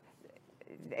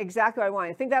exactly what I want.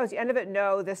 I think that was the end of it.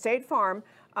 No, the State Farm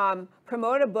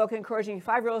promoted a book encouraging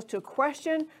 5-year-olds to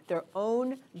question their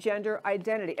own gender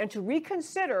identity and to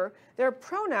reconsider their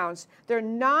pronouns. They're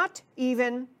not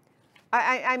even.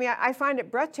 I mean, I find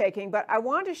it breathtaking, but I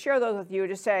want to share those with you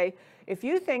to say, if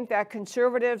you think that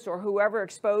conservatives or whoever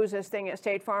exposed this thing at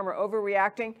State Farm are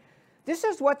overreacting, this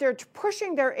is what they're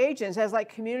pushing their agents as,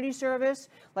 like community service,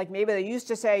 like maybe they used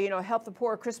to say, you know, help the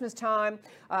poor at Christmas time,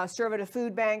 serve at a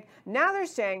food bank. Now they're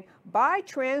saying buy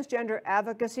transgender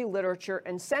advocacy literature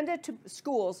and send it to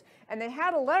schools. And they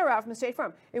had a letter out from State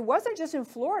Farm. It wasn't just in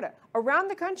Florida, around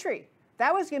the country.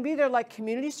 That was going to be their like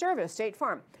community service, State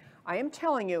Farm. I am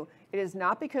telling you, it is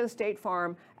not because State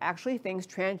Farm actually thinks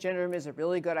transgenderism is a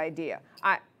really good idea.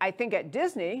 I think at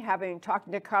Disney, having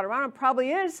talked to Caturano,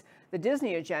 probably is the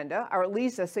Disney agenda, or at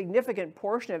least a significant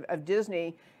portion of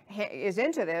Disney is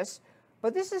into this,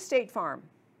 but this is State Farm.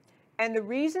 And the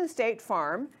reason State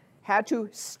Farm had to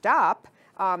stop,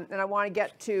 and I want to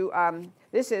get to,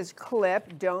 this is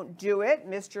clip, don't do it,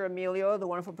 Mr. Emilio, the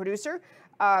wonderful producer.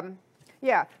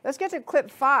 Yeah, let's get to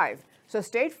clip 5. So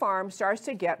State Farm starts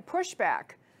to get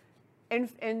pushback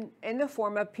in the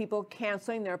form of people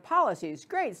canceling their policies.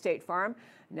 Great, State Farm.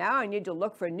 Now I need to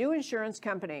look for a new insurance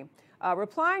company.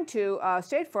 Replying to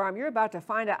State Farm, you're about to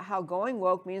find out how going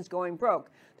woke means going broke.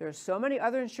 There's so many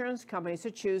other insurance companies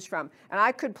to choose from. And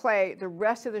I could play the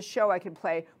rest of the show, I could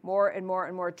play more and more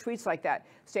and more tweets like that.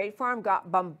 State Farm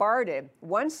got bombarded.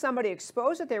 Once somebody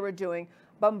exposed what they were doing,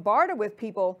 bombarded with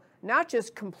people not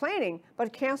just complaining,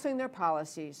 but canceling their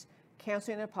policies.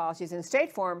 And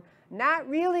State Farm not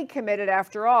really committed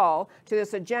after all to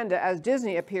this agenda, as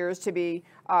Disney appears to be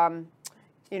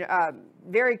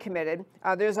very committed.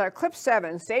 There's clip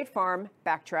 7, State Farm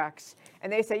backtracks.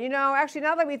 And they say, you know, actually,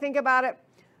 now that we think about it,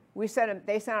 they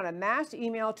sent out a mass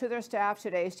email to their staff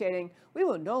today stating, we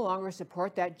will no longer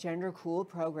support that gender cool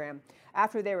program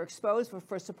after they were exposed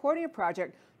for supporting a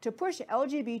project to push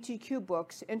LGBTQ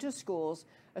books into schools.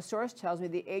 A source tells me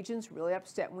the agents really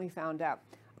upset when we found out.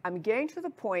 I'm getting to the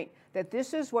point that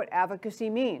this is what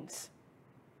advocacy means.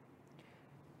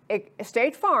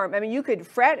 State Farm, I mean, you could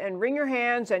fret and wring your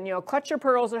hands and, you know, clutch your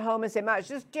pearls at home and say, it's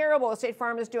just terrible what State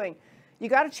Farm is doing. You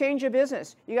got to change your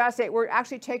business. You got to say, we're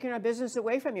actually taking our business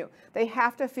away from you. They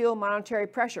have to feel monetary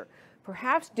pressure.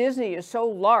 Perhaps Disney is so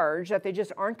large that they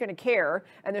just aren't going to care,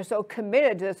 and they're so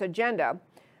committed to this agenda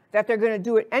that they're going to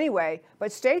do it anyway.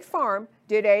 But State Farm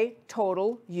did a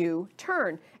total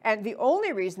U-turn. And the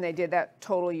only reason they did that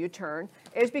total U-turn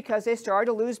is because they started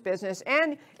to lose business.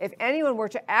 And if anyone were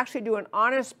to actually do an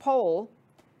honest poll,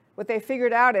 what they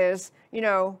figured out is, you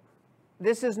know,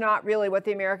 this is not really what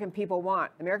the American people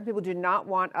want. American people do not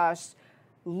want us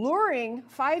luring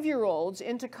 5-year-olds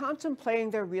into contemplating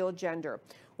their real gender.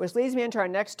 Which leads me into our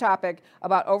next topic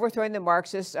about overthrowing the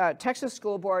Marxists. Texas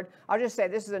School Board, I'll just say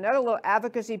this is another little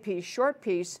advocacy piece, short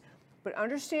piece, but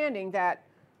understanding that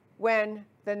when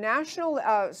the National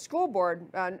School Board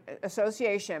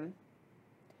Association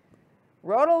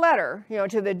wrote a letter, you know,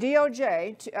 to the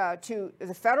DOJ, to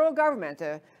the federal government,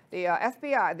 the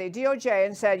FBI, the DOJ,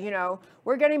 and said, you know,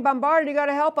 we're getting bombarded, you got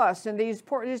to help us, and these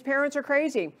parents are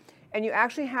crazy. And you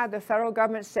actually had the federal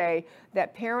government say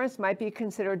that parents might be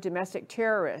considered domestic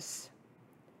terrorists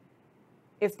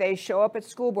if they show up at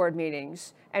school board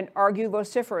meetings and argue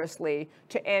vociferously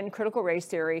to end critical race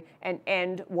theory and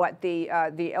end what the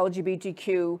LGBTQ,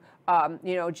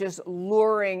 you know, just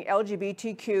luring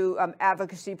LGBTQ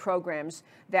advocacy programs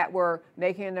that were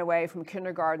making their way from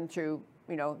kindergarten through,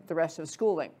 you know, the rest of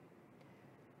schooling.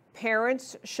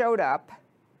 Parents showed up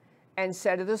and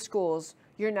said to the schools,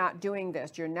 you're not doing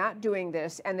this, you're not doing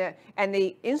this. And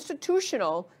the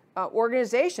institutional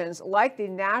organizations like the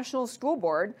National School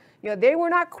Board, you know, they were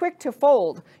not quick to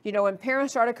fold. You know, when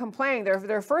parents started complaining,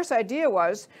 their first idea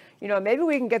was, you know, maybe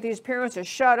we can get these parents to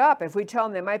shut up if we tell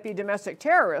them they might be domestic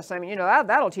terrorists. I mean, you know,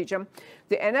 that'll teach them.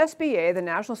 The NSBA, the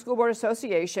National School Board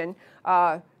Association,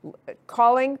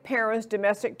 calling parents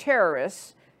domestic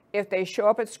terrorists if they show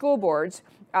up at school boards,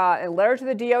 a letter to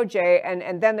the DOJ,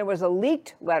 and then there was a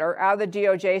leaked letter out of the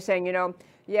DOJ saying, you know,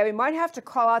 yeah, we might have to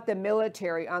call out the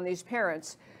military on these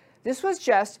parents. This was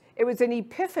it was an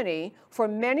epiphany for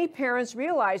many parents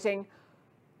realizing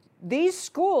these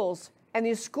schools and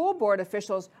these school board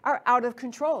officials are out of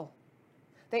control.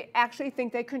 They actually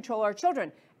think they control our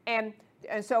children. And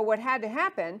so what had to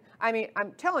happen, I mean,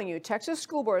 I'm telling you, Texas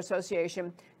School Board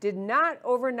Association did not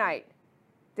overnight,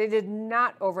 they did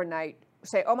not overnight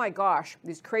say, oh my gosh,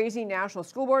 these crazy national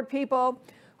school board people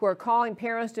who are calling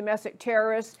parents domestic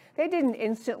terrorists. They didn't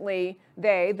instantly,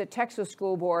 the Texas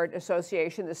School Board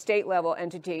Association, the state level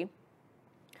entity,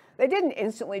 they didn't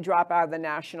instantly drop out of the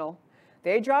national.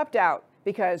 They dropped out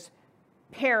because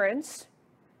parents,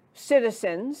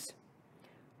 citizens,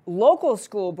 local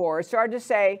school boards started to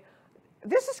say,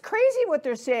 this is crazy what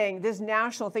they're saying, this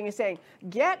national thing is saying,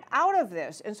 get out of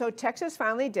this. And so Texas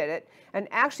finally did it. And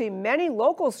actually many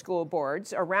local school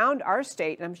boards around our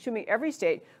state, and I'm assuming every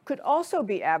state, could also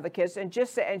be advocates and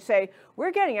just say,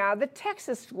 we're getting out of the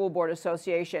Texas School Board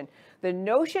Association. The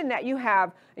notion that you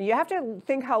have to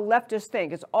think how leftists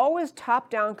think, it's always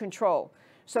top-down control.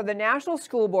 So the National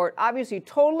School Board, obviously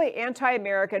totally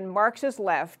anti-American, Marxist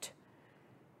left,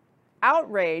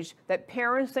 outraged that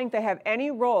parents think they have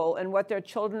any role in what their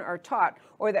children are taught,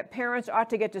 or that parents ought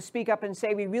to get to speak up and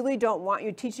say, we really don't want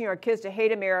you teaching our kids to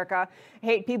hate America,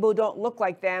 hate people who don't look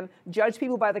like them, judge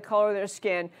people by the color of their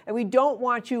skin, and we don't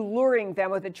want you luring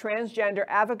them with a transgender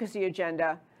advocacy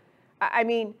agenda. I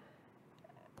mean,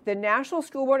 the National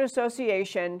School Board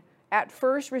Association at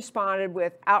first responded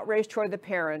with outrage toward the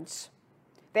parents.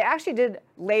 They actually did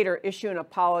later issue an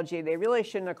apology. They really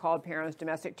shouldn't have called parents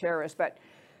domestic terrorists, but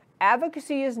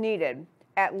advocacy is needed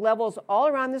at levels all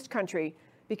around this country,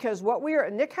 because what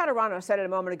Nick Caturano said it a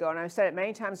moment ago, and I've said it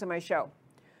many times on my show,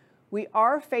 we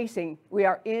are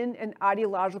in an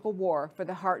ideological war for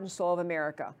the heart and soul of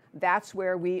America. That's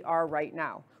where we are right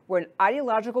now. We're in an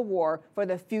ideological war for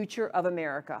the future of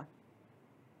America.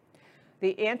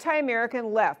 The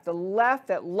anti-American left, the left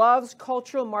that loves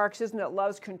cultural Marxism, that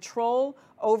loves control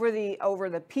over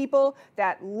the people,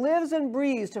 that lives and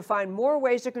breathes to find more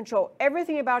ways to control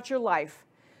everything about your life,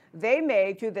 they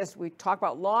made through this, we talk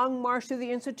about long march through the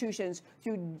institutions,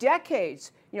 through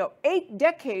decades, 8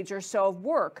 decades or so of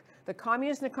work the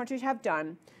communists in the countries have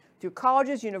done, through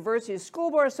colleges, universities, school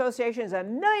board associations, and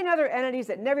a million other entities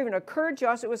that never even occurred to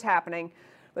us it was happening.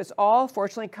 But it's all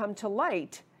fortunately come to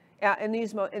light in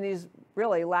these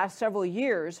really last several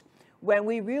years, when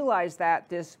we realized that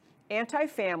this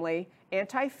anti-family,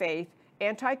 anti-faith,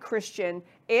 anti-Christian,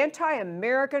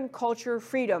 anti-American culture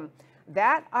freedom,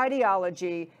 that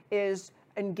ideology is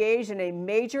engaged in a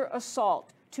major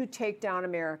assault to take down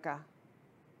America.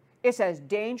 It's as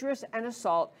dangerous an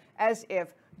assault as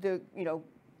if the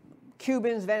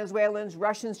Cubans, Venezuelans,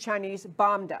 Russians, Chinese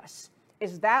bombed us.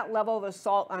 It's that level of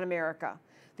assault on America.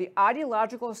 The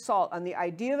ideological assault on the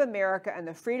idea of America and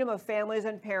the freedom of families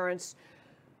and parents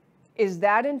is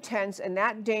that intense and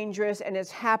that dangerous, and it's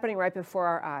happening right before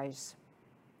our eyes.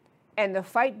 And the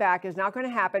fight back is not going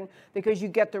to happen because you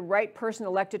get the right person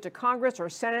elected to Congress or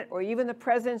Senate or even the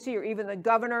presidency or even the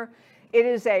governor. It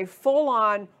is a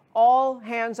full-on, all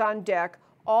hands on deck,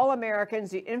 all Americans,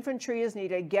 the infantry is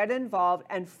needed, get involved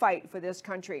and fight for this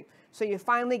country. So you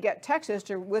finally get Texas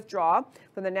to withdraw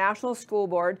from the National School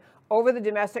Board over the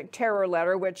domestic terror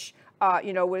letter, which,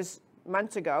 was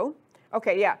months ago.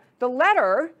 Okay, yeah. The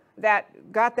letter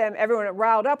that got everyone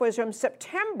riled up was from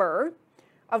September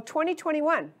of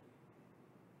 2021.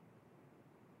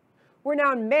 We're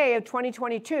now in May of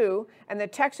 2022, and the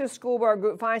Texas School Board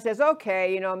group finally says,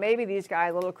 okay, maybe these guys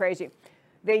are a little crazy.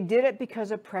 They did it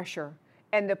because of pressure,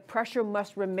 and the pressure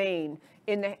must remain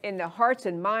in the hearts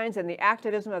and minds and the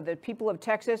activism of the people of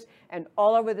Texas and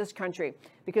all over this country,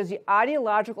 because the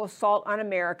ideological assault on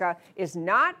America is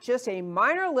not just a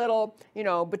minor little,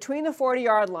 between the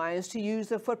 40-yard lines, to use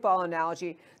the football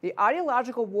analogy. The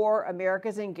ideological war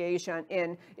America's engaged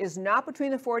in is not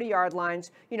between the 40-yard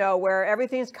lines, where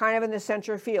everything's kind of in the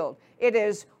center field. It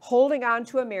is holding on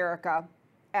to America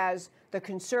as the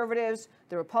conservatives,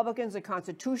 the Republicans, the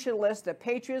constitutionalists, the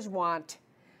patriots want.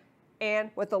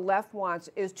 And what the left wants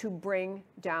is to bring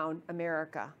down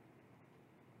America.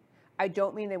 I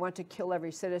don't mean they want to kill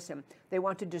every citizen. They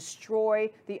want to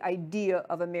destroy the idea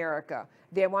of America.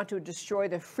 They want to destroy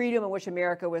the freedom in which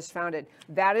America was founded.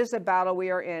 That is the battle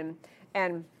we are in.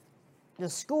 And the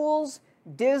schools,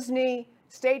 Disney,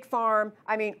 State Farm,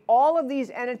 all of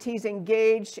these entities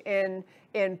engaged in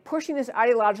pushing this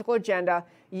ideological agenda.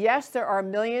 Yes, there are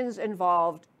millions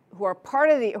involved who are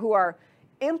who are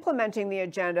implementing the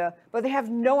agenda, but they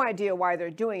have no idea why they're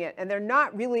doing it. And they're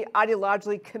not really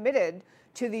ideologically committed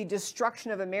to the destruction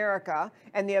of America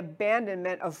and the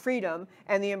abandonment of freedom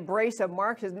and the embrace of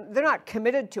Marxism. They're not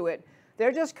committed to it.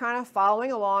 They're just kind of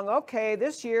following along. Okay,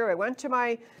 this year I went to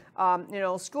my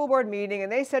school board meeting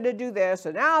and they said to do this,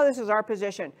 and now this is our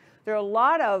position. There are a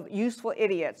lot of useful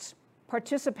idiots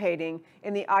participating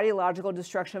in the ideological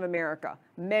destruction of America.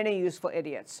 Many useful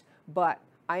idiots. But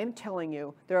I am telling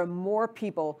you, there are more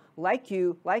people like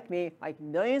you, like me, like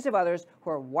millions of others who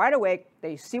are wide awake.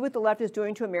 They see what the left is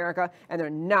doing to America, and they're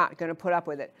not going to put up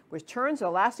with it. Which turns to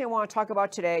the last thing I want to talk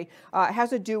about today.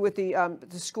 Has to do with the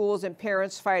schools and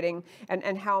parents fighting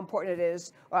and how important it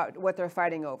is what they're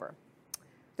fighting over.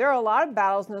 There are a lot of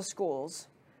battles in the schools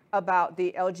about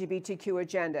the LGBTQ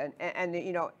agenda and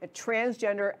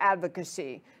transgender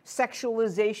advocacy,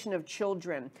 sexualization of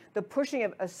children, the pushing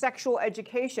of a sexual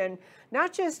education,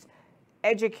 not just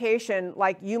education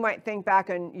like you might think back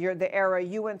in the era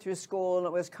you went through school and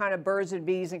it was kind of birds and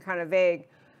bees and kind of vague.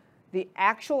 The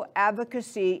actual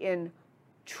advocacy in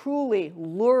truly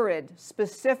lurid,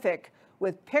 specific,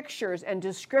 with pictures and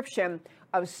description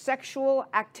of sexual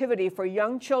activity for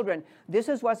young children. This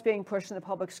is what's being pushed in the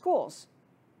public schools.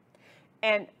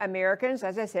 And Americans,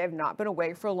 as I say, have not been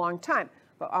awake for a long time.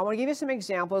 But I want to give you some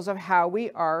examples of how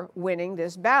we are winning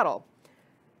this battle.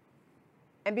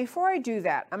 And before I do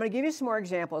that, I'm going to give you some more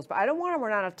examples, but I don't want to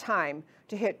run out of time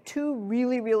to hit two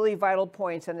really, really vital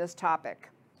points on this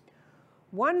topic.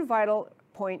 One vital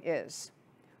point is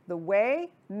the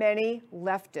way many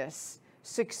leftists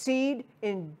succeed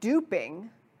in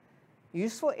duping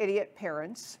useful idiot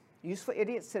parents, useful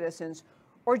idiot citizens,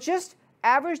 or just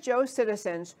average Joe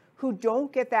citizens who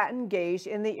don't get that engaged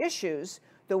in the issues.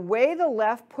 The way the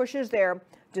left pushes their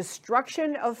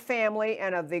destruction of family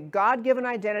and of the God-given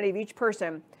identity of each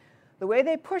person, the way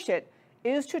they push it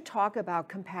is to talk about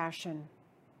compassion.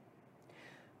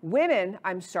 Women,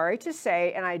 I'm sorry to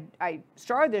say, and I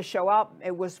started this show out,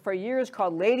 it was for years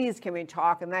called Ladies Can We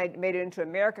Talk, and then I made it into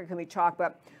America Can We Talk,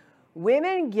 but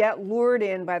women get lured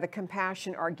in by the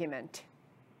compassion argument.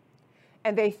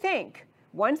 And they think,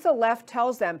 once the left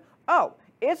tells them, oh,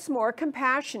 it's more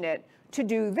compassionate to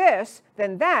do this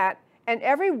than that, and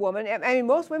every woman, I mean,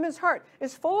 most women's heart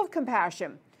is full of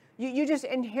compassion. You just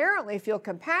inherently feel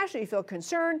compassion, you feel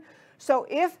concern. So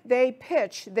if they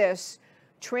pitch this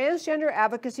transgender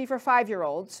advocacy for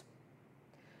 5-year-olds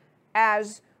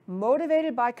as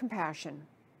motivated by compassion,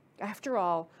 after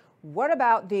all, what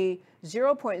about the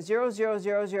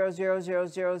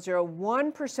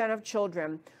 0.000000001% of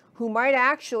children who might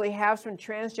actually have some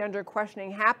transgender questioning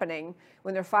happening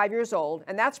when they're 5 years old,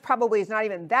 and that's probably not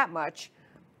even that much.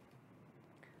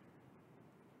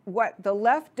 What the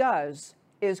left does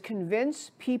is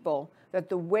convince people that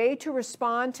the way to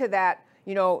respond to that,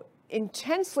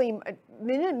 intensely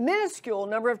minuscule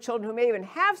number of children who may even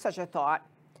have such a thought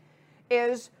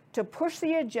is to push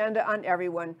the agenda on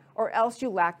everyone, or else you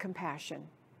lack compassion.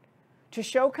 To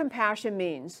show compassion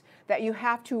means that you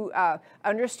have to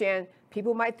understand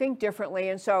people might think differently,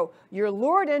 and so you're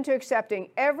lured into accepting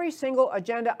every single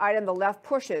agenda item the left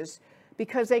pushes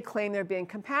because they claim they're being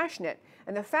compassionate.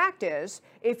 And the fact is,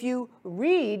 if you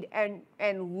read and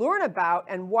learn about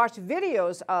and watch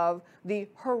videos of the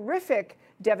horrific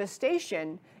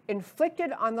devastation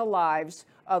inflicted on the lives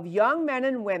of young men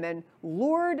and women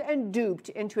lured and duped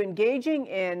into engaging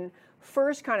in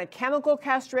first kind of chemical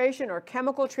castration or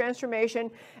chemical transformation,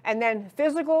 and then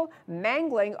physical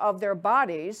mangling of their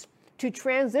bodies to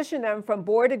transition them from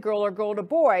boy to girl or girl to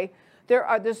boy,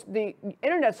 the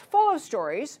internet's full of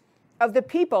stories of the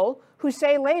people who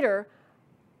say later,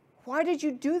 why did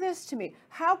you do this to me?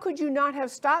 How could you not have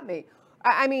stopped me?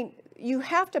 I mean, you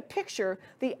have to picture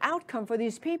the outcome for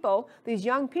these people, these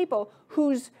young people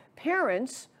whose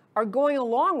parents are going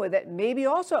along with it, maybe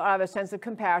also out of a sense of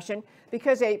compassion,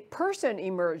 because a person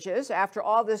emerges after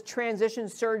all this transition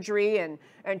surgery and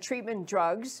treatment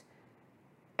drugs,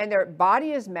 and their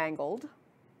body is mangled,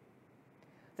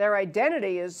 their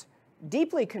identity is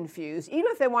deeply confused, even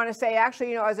if they want to say,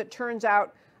 actually, as it turns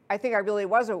out, I think I really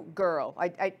was a girl.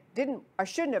 I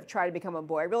shouldn't have tried to become a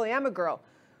boy. I really am a girl.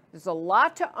 There's a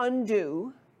lot to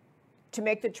undo to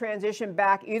make the transition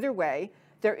back either way.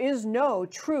 There is no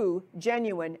true,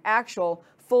 genuine, actual,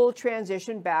 full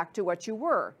transition back to what you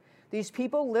were. These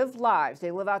people live lives.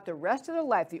 They live out the rest of their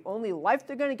life, the only life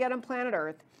they're going to get on planet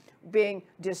Earth, being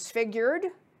disfigured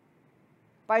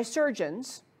by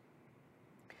surgeons,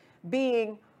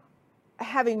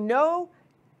 having no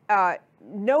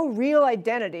real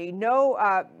identity,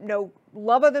 no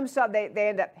love of themselves. They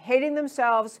end up hating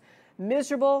themselves,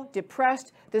 miserable,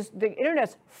 depressed. The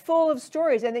internet's full of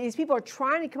stories, and these people are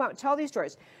trying to come out and tell these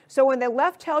stories. So when the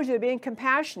left tells you they're being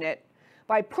compassionate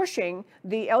by pushing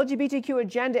the LGBTQ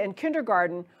agenda in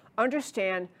kindergarten,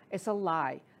 understand it's a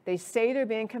lie. They say they're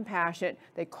being compassionate.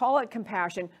 They call it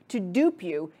compassion to dupe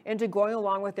you into going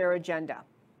along with their agenda.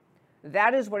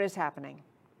 That is what is happening.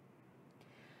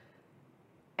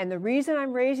 And the reason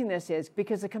I'm raising this is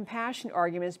because the compassion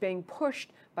argument is being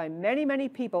pushed by many, many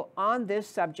people on this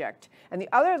subject. And the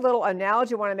other little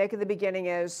analogy I want to make at the beginning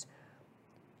is,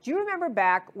 do you remember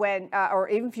back when, or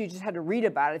even if you just had to read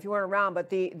about it, if you weren't around, but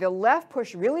the left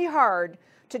pushed really hard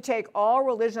to take all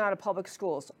religion out of public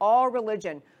schools, all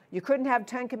religion. You couldn't have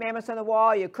 10 Commandments on the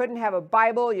wall. You couldn't have a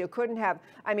Bible. You couldn't have,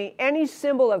 any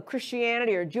symbol of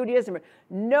Christianity or Judaism.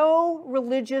 No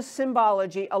religious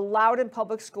symbology allowed in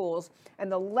public schools. And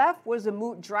the left was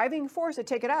the driving force to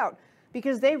take it out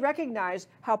because they recognize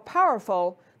how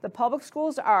powerful the public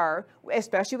schools are,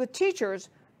 especially with teachers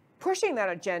pushing that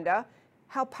agenda,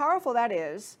 how powerful that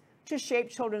is to shape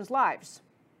children's lives.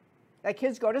 That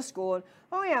kids go to school and,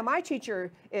 oh yeah, my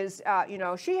teacher is,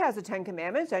 she has the 10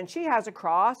 Commandments and she has a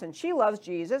cross and she loves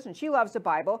Jesus and she loves the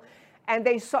Bible. And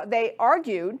they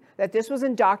argued that this was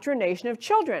indoctrination of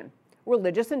children,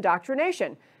 religious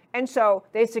indoctrination. And so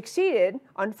they succeeded,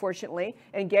 unfortunately,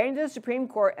 in getting to the Supreme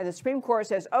Court, and the Supreme Court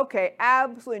says, okay,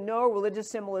 absolutely no religious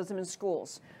symbolism in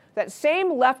schools. That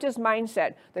same leftist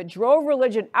mindset that drove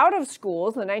religion out of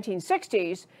schools in the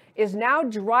 1960s is now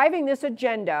driving this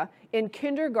agenda in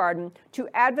kindergarten to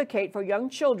advocate for young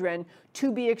children to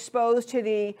be exposed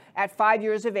to at 5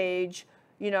 years of age,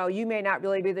 you may not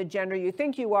really be the gender you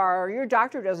think you are, or your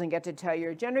doctor doesn't get to tell you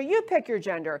your gender. You pick your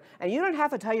gender, and you don't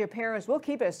have to tell your parents. We'll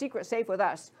keep it a secret safe with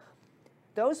us.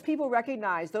 Those people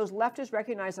recognize, those leftists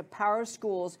recognize the power of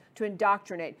schools to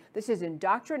indoctrinate. This is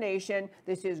indoctrination.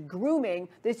 This is grooming.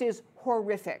 This is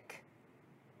horrific.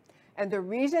 And the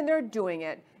reason they're doing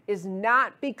it is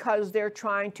not because they're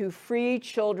trying to free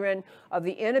children of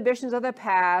the inhibitions of the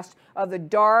past, of the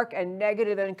dark and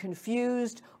negative and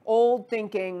confused old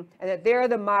thinking, and that they're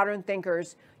the modern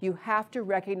thinkers. You have to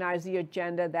recognize the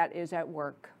agenda that is at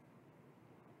work.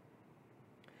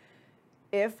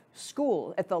 If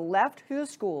the left through the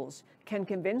schools can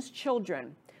convince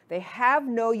children they have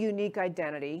no unique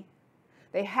identity,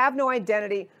 they have no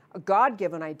identity, a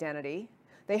God-given identity,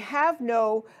 they have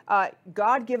no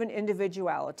God-given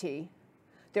individuality,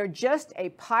 they're just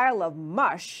a pile of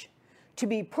mush to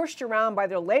be pushed around by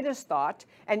their latest thought,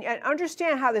 and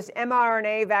understand how this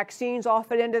mRNA vaccines all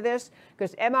fit into this,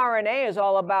 because mRNA is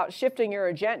all about shifting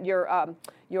your DNA.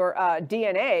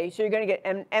 So you're going to get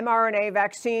an mRNA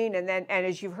vaccine, and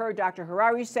as you've heard Dr.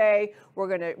 Harari say, we're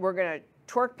going to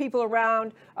twerk people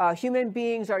around. Human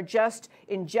beings are just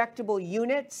injectable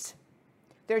units.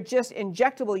 They're just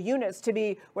injectable units to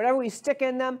be whatever we stick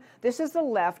in them. This is the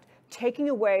left taking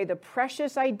away the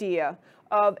precious idea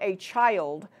of a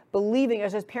child believing,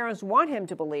 as his parents want him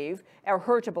to believe, or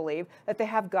her to believe, that they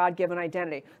have God-given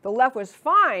identity. The left was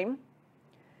fine,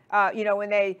 when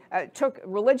they took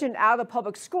religion out of the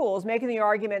public schools, making the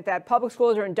argument that public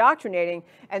schools are indoctrinating,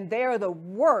 and they are the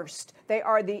worst. They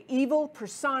are the evil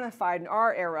personified in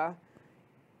our era,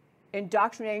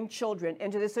 indoctrinating children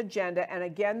into this agenda. And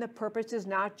again, the purpose is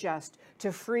not just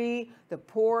to free the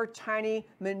poor, tiny,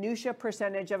 minutia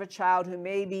percentage of a child who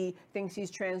maybe thinks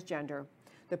he's transgender.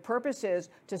 The purpose is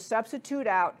to substitute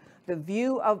out the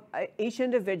view of each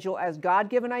individual as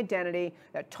God-given identity,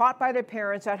 that taught by their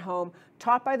parents at home,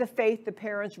 taught by the faith the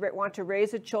parents want to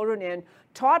raise the children in,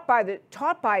 taught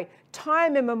by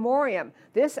time immemorial.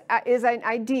 This is an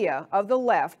idea of the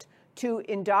left to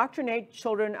indoctrinate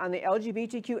children on the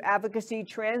LGBTQ advocacy,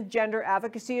 transgender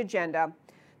advocacy agenda,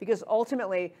 because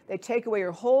ultimately they take away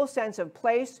your whole sense of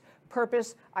place,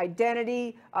 purpose,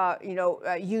 identity,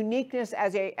 uniqueness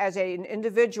as an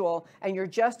individual, and you're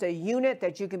just a unit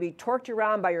that you can be torqued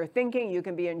around by your thinking. You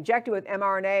can be injected with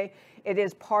mRNA. It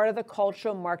is part of the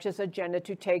cultural Marxist agenda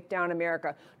to take down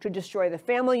America, to destroy the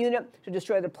family unit, to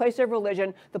destroy the place of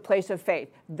religion, the place of faith.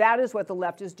 That is what the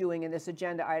left is doing in this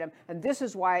agenda item, and this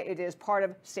is why it is part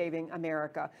of saving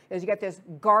America, is you get this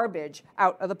garbage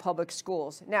out of the public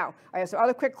schools. Now, I have some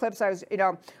other quick clips. I'm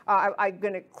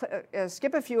going to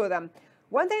skip a few of them.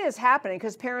 One thing that's happening,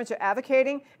 because parents are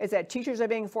advocating, is that teachers are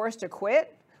being forced to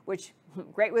quit, which,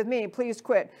 great with me, please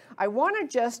quit. I want to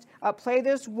just play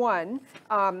this one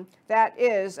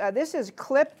this is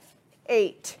clip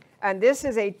 8. And this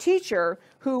is a teacher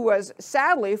who was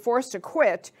sadly forced to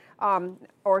quit,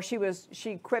 or she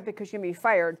quit because she can be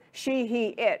fired.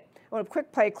 It. I want to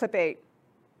quick play clip 8.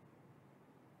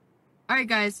 All right,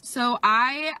 guys. So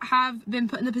I have been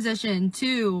put in the position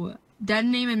to dead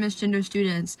name and misgender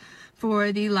students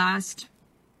for the last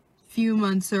few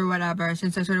months or whatever,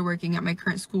 since I started working at my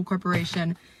current school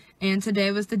corporation. And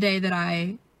today was the day that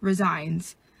I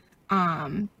resigned.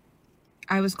 I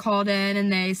I was called in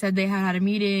and they said they had a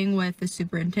meeting with the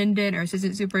superintendent or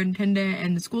assistant superintendent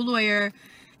and the school lawyer,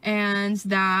 and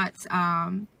that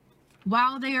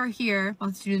while they are here, while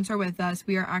the students are with us,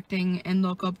 we are acting in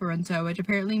loco parental, which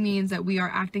apparently means that we are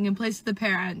acting in place of the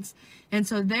parents. And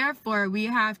so therefore we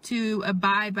have to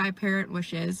abide by parent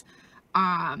wishes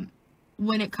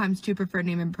when it comes to preferred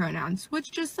name and pronouns,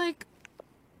 which just like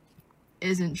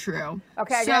isn't true.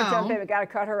 Okay, I gotta jump in. We gotta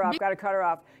cut her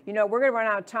off. You know, we're gonna run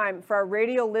out of time. For our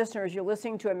radio listeners, you're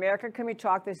listening to America Can We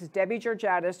Talk. This is Debbie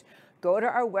Georgatos. Go to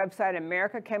our website,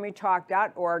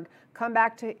 americacanwetalk.org. Come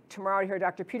back tomorrow to hear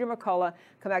Dr. Peter McCullough.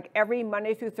 Come back every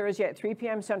Monday through Thursday at 3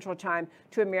 p.m. Central Time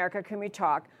to America Can We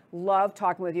Talk. Love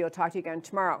talking with you. I'll talk to you again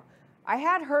tomorrow. I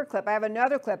had her clip. I have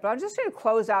another clip, but I'm just going to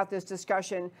close out this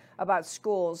discussion about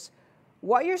schools.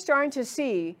 What you're starting to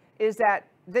see is that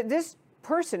this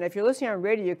person, if you're listening on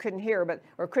radio, you couldn't hear her,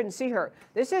 or couldn't see her.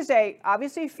 This is a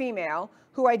obviously female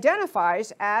who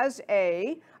identifies as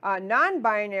a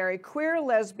non-binary queer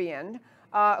lesbian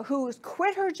who's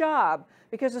quit her job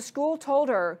because the school told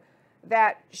her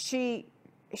that she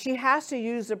has to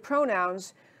use the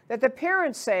pronouns that the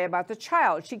parents say about the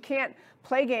child. She can't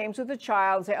play games with the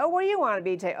child and say, oh, what do you want to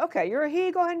be today? Okay, you're a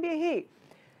he, go ahead and be a he.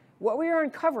 What we are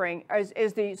uncovering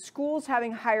is the schools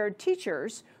having hired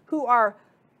teachers who are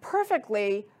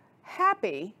perfectly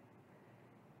happy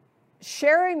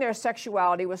sharing their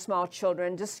sexuality with small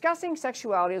children, discussing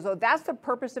sexuality as though that's the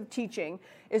purpose of teaching,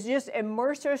 is just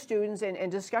immerse their students in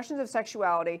discussions of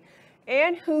sexuality,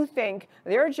 and who think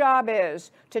their job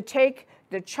is to take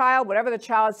the child, whatever the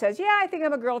child says, yeah, I think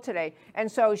I'm a girl today.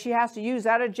 And so she has to use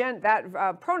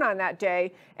that pronoun that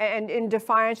day and in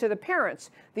defiance of the parents.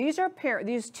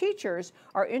 These teachers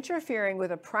are interfering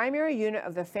with a primary unit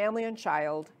of the family and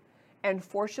child. And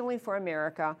fortunately for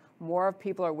America, more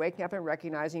people are waking up and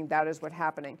recognizing that is what's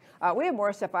happening. We have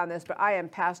more stuff on this, but I am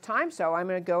past time, so I'm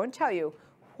going to go and tell you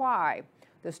why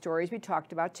the stories we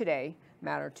talked about today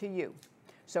matter to you.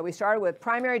 So we started with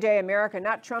Primary Day, America,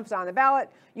 not Trump's on the ballot.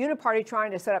 Uniparty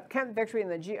trying to set up Kemp victory in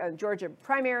the Georgia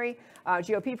primary,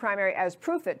 GOP primary, as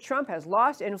proof that Trump has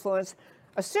lost influence.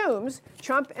 Assumes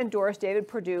Trump endorsed David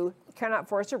Perdue, cannot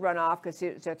force a runoff because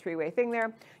it's a three-way thing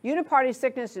there. Uniparty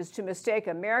sickness is to mistake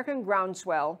American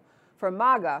groundswell for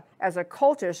MAGA as a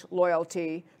cultish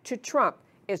loyalty to Trump.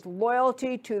 It's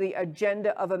loyalty to the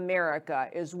agenda of America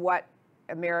is what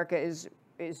America is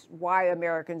why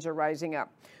Americans are rising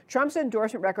up. Trump's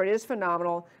endorsement record is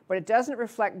phenomenal, but it doesn't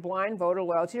reflect blind voter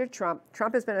loyalty to Trump.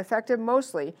 Trump has been effective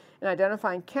mostly in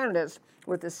identifying candidates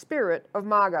with the spirit of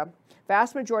MAGA.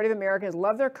 Vast majority of Americans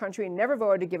love their country and never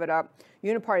voted to give it up.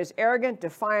 Uniparty is arrogant,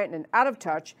 defiant, and out of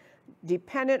touch,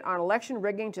 dependent on election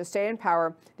rigging to stay in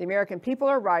power. The American people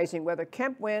are rising, whether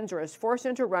Kemp wins or is forced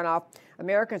into runoff.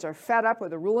 Americans are fed up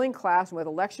with the ruling class and with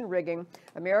election rigging.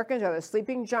 Americans are the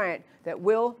sleeping giant that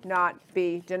will not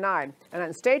be denied. And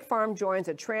then State Farm joins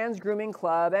a trans grooming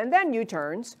club and then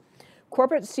U-turns.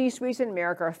 Corporate C-suites in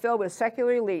America are filled with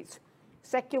secular elites.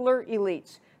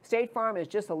 State Farm is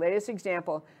just the latest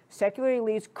example. Secular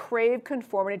elites crave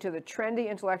conformity to the trendy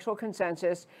intellectual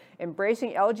consensus.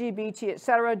 Embracing LGBT,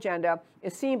 etc. agenda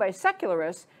is seen by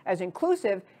secularists as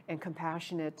inclusive and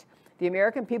compassionate. The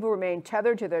American people remain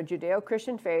tethered to their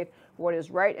Judeo-Christian faith, what is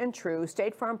right and true.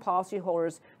 State Farm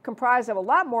policyholders comprise of a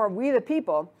lot more we the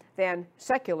people than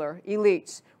secular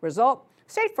elites. Result,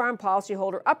 State Farm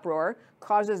policyholder uproar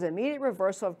causes immediate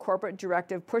reversal of corporate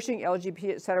directive pushing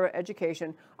LGBT, etc.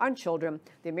 education on children.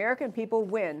 The American people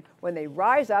win when they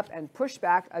rise up and push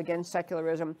back against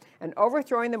secularism. And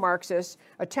overthrowing the Marxists,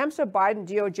 attempts of Biden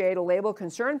DOJ to label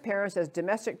concerned parents as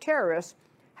domestic terrorists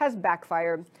has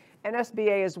backfired.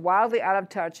 NSBA is wildly out of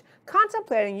touch,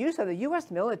 contemplating use of the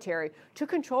U.S. military to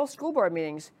control school board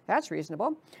meetings. That's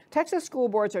reasonable. Texas school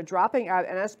boards are dropping out of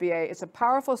NSBA. It's a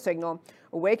powerful signal.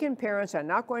 Awakened parents are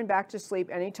not going back to sleep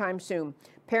anytime soon.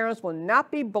 Parents will not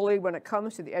be bullied when it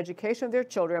comes to the education of their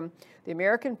children. The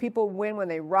American people win when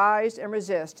they rise and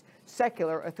resist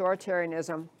secular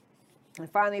authoritarianism. And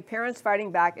finally, parents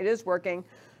fighting back. It is working.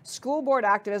 School board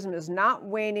activism is not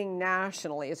waning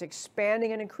nationally. It's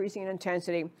expanding and increasing in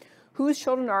intensity. Whose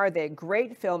Children Are They?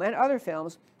 Great film and other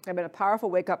films have been a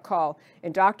powerful wake-up call.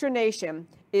 Indoctrination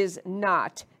is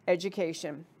not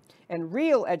education. And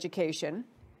real education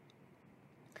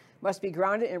must be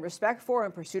grounded in respect for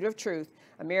and pursuit of truth.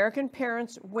 American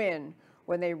parents win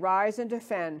when they rise and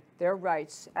defend their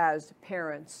rights as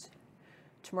parents.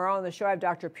 Tomorrow on the show, I have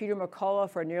Dr. Peter McCullough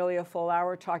for nearly a full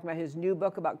hour talking about his new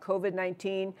book about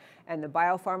COVID-19 and the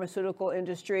biopharmaceutical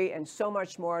industry and so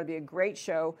much more. It'll be a great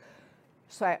show.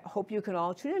 So I hope you can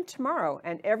all tune in tomorrow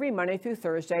and every Monday through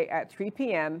Thursday at 3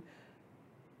 p.m.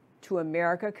 to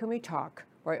America Can We Talk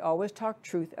where I always talk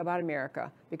truth about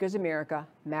America, because America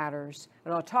matters.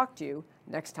 And I'll talk to you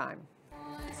next time.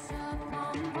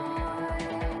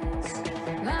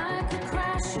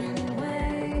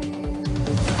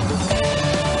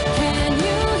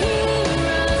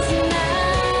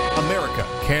 America,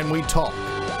 Can We Talk?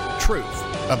 Truth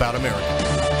about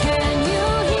America.